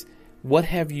 No, it's what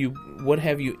have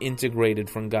you integrated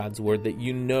from God's Word that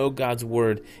you know God's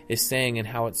Word is saying and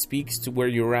how it speaks to where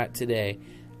you're at today.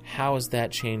 How is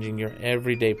that changing your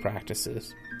everyday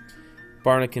practices?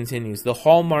 Barna continues, the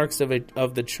hallmarks of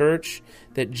the church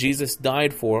that Jesus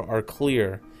died for are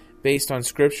clear. Based on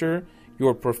Scripture,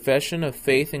 your profession of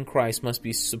faith in Christ must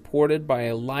be supported by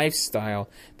a lifestyle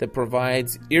that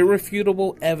provides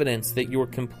irrefutable evidence that your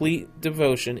complete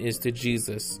devotion is to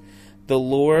Jesus. The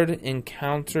Lord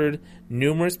encountered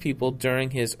numerous people during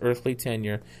his earthly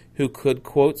tenure who could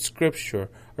quote Scripture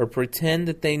or pretend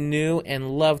that they knew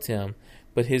and loved him,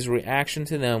 but his reaction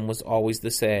to them was always the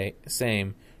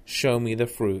same. Show me the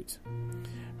fruit.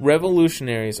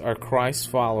 Revolutionaries are Christ's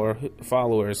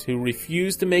followers who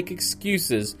refuse to make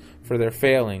excuses for their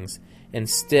failings.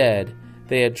 Instead,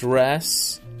 they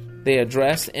address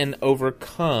and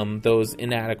overcome those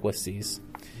inadequacies.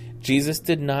 Jesus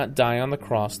did not die on the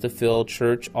cross to fill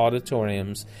church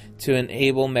auditoriums, to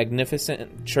enable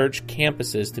magnificent church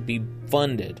campuses to be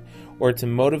funded, or to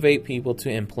motivate people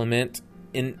to implement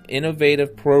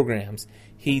innovative programs.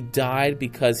 He died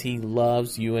because he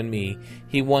loves you and me.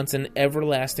 He wants an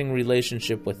everlasting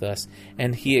relationship with us,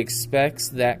 and he expects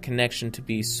that connection to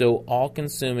be so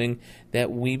all-consuming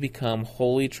that we become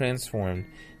wholly transformed.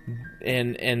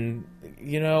 And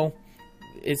you know,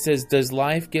 it says, does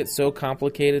life get so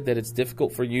complicated that it's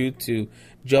difficult for you to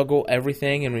juggle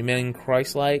everything and remain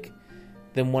Christ-like?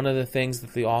 Then one of the things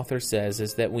that the author says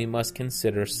is that we must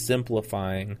consider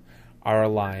simplifying our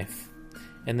life.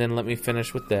 And then let me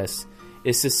finish with this.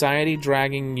 Is society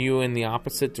dragging you in the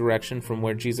opposite direction from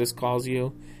where Jesus calls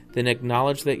you? Then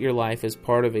acknowledge that your life is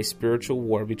part of a spiritual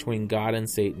war between God and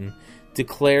Satan.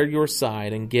 Declare your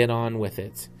side and get on with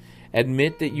it.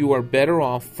 Admit that you are better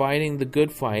off fighting the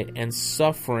good fight and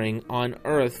suffering on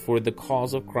earth for the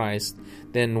cause of Christ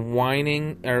than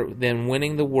winning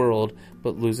the world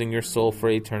but losing your soul for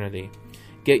eternity.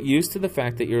 Get used to the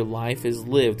fact that your life is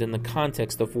lived in the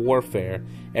context of warfare.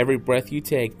 Every breath you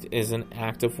take is an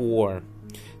act of war.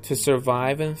 To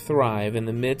survive and thrive in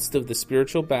the midst of the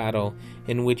spiritual battle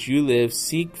in which you live, To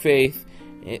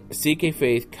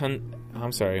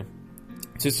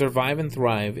survive and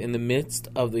thrive in the midst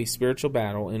of the spiritual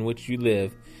battle in which you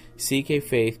live, seek a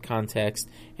faith context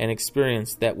and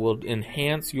experience that will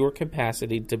enhance your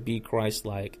capacity to be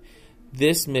Christ-like.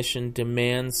 This mission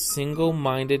demands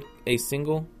single-minded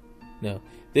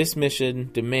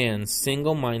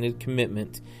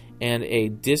commitment and a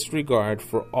disregard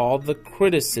for all the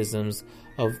criticisms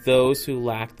of those who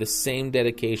lack the same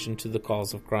dedication to the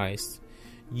cause of Christ.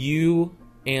 You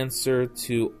answer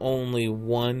to only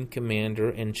one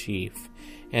commander-in-chief,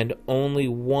 and only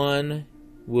one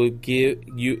will give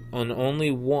you and only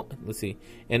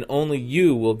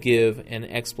you will give an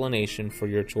explanation for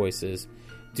your choices.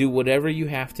 Do whatever you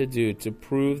have to do to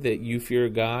prove that you fear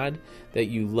God, that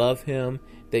you love him,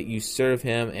 that you serve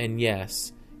him, and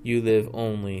yes, you live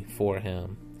only for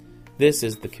him. This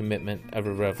is the commitment of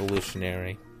a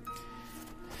revolutionary.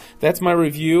 That's my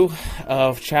review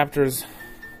of chapters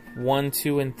 1,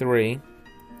 2, and 3.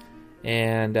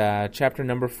 And chapter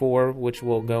number 4, which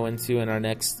we'll go into in our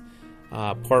next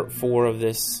part 4 of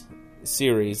this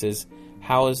series, is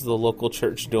how is the local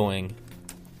church doing?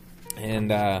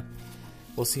 And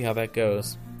we'll see how that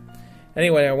goes.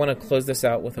 Anyway, I want to close this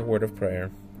out with a word of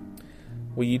prayer.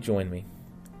 Will you join me?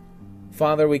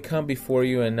 Father, we come before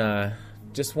you and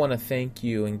just want to thank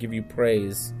you and give you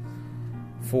praise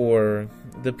for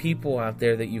the people out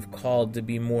there that you've called to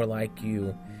be more like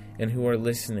you and who are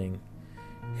listening,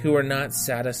 who are not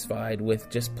satisfied with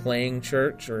just playing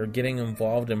church or getting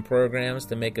involved in programs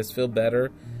to make us feel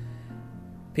better.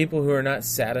 People who are not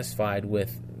satisfied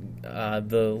with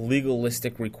the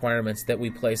legalistic requirements that we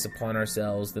place upon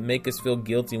ourselves that make us feel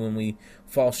guilty when we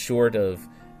fall short of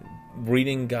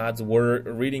reading God's word,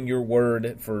 reading your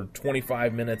word for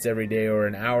 25 minutes every day or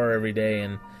an hour every day.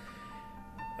 And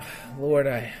Lord,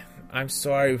 I'm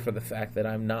sorry for the fact that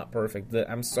I'm not perfect.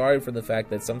 I'm sorry for the fact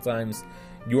that sometimes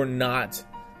you're not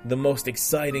the most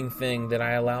exciting thing, that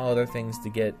I allow other things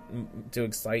to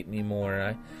excite me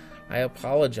more. I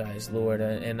apologize, Lord,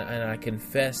 and I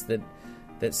confess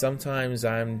that sometimes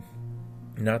I'm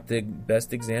not the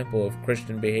best example of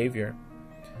Christian behavior.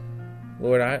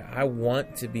 Lord, I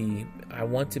want to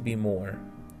be more.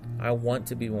 I want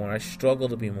to be more. I struggle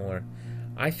to be more.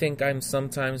 I think I'm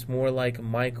sometimes more like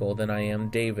Michal than I am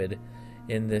David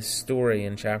in this story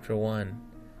in chapter 1.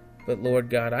 But Lord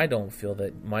God, I don't feel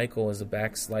that Michal is a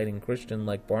backsliding Christian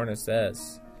like Barna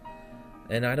says.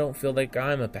 And I don't feel like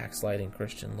I'm a backsliding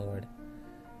Christian, Lord.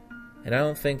 And I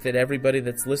don't think that everybody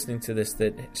that's listening to this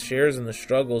that shares in the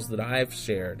struggles that I've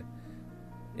shared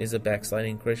is a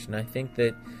backsliding Christian. I think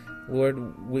that, Lord,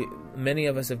 many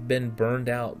of us have been burned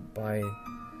out by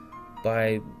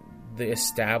the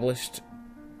established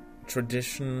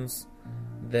traditions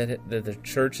that the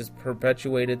church has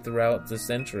perpetuated throughout the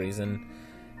centuries.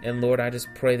 And Lord, I just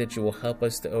pray that you will help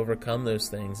us to overcome those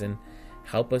things and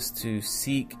help us to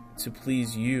seek to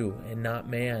please you and not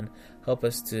man. Help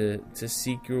us to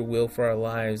seek your will for our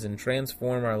lives and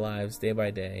transform our lives day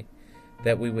by day,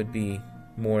 that we would be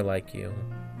more like you.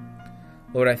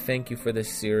 Lord, I thank you for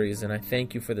this series, and I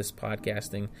thank you for this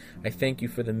podcasting. I thank you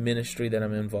for the ministry that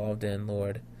I'm involved in,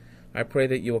 Lord. I pray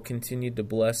that you will continue to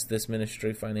bless this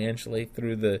ministry financially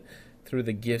through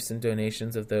the gifts and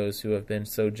donations of those who have been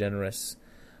so generous.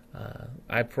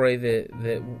 I pray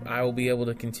that I will be able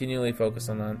to continually focus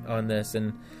on this.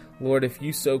 And Lord, if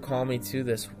you so call me to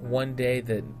this one day,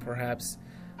 that perhaps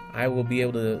I will be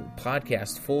able to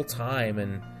podcast full time.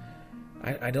 And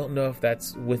I don't know if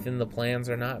that's within the plans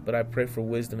or not, but I pray for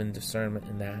wisdom and discernment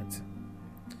in that.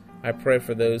 I pray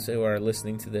for those who are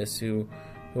listening to this who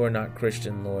are not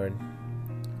Christian, Lord.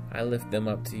 I lift them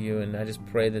up to you, and I just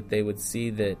pray that they would see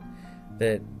that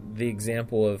the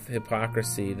example of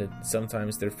hypocrisy that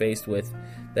sometimes they're faced with,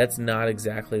 that's not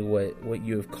exactly what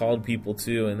you have called people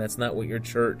to, and that's not what your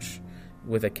church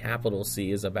with a capital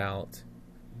C is about.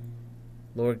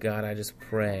 Lord God, I just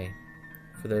pray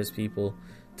for those people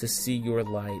to see your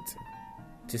light,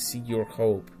 to see your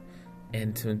hope,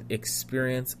 and to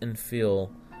experience and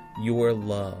feel your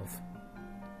love.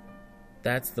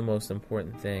 That's the most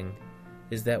important thing,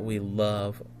 is that we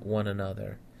love one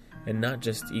another. And not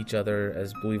just each other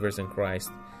as believers in Christ,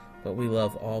 but we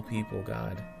love all people,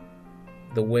 God.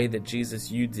 The way that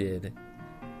Jesus, you did.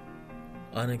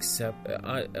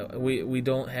 We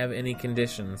don't have any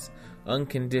conditions.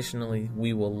 Unconditionally,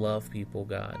 we will love people,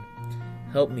 God.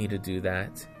 Help me to do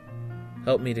that.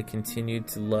 Help me to continue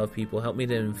to love people. Help me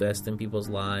to invest in people's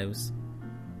lives.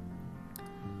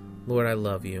 Lord, I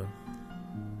love you.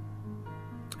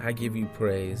 I give you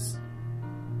praise.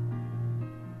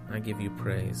 I give you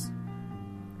praise.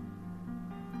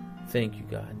 Thank you,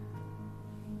 God.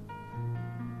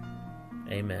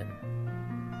 Amen.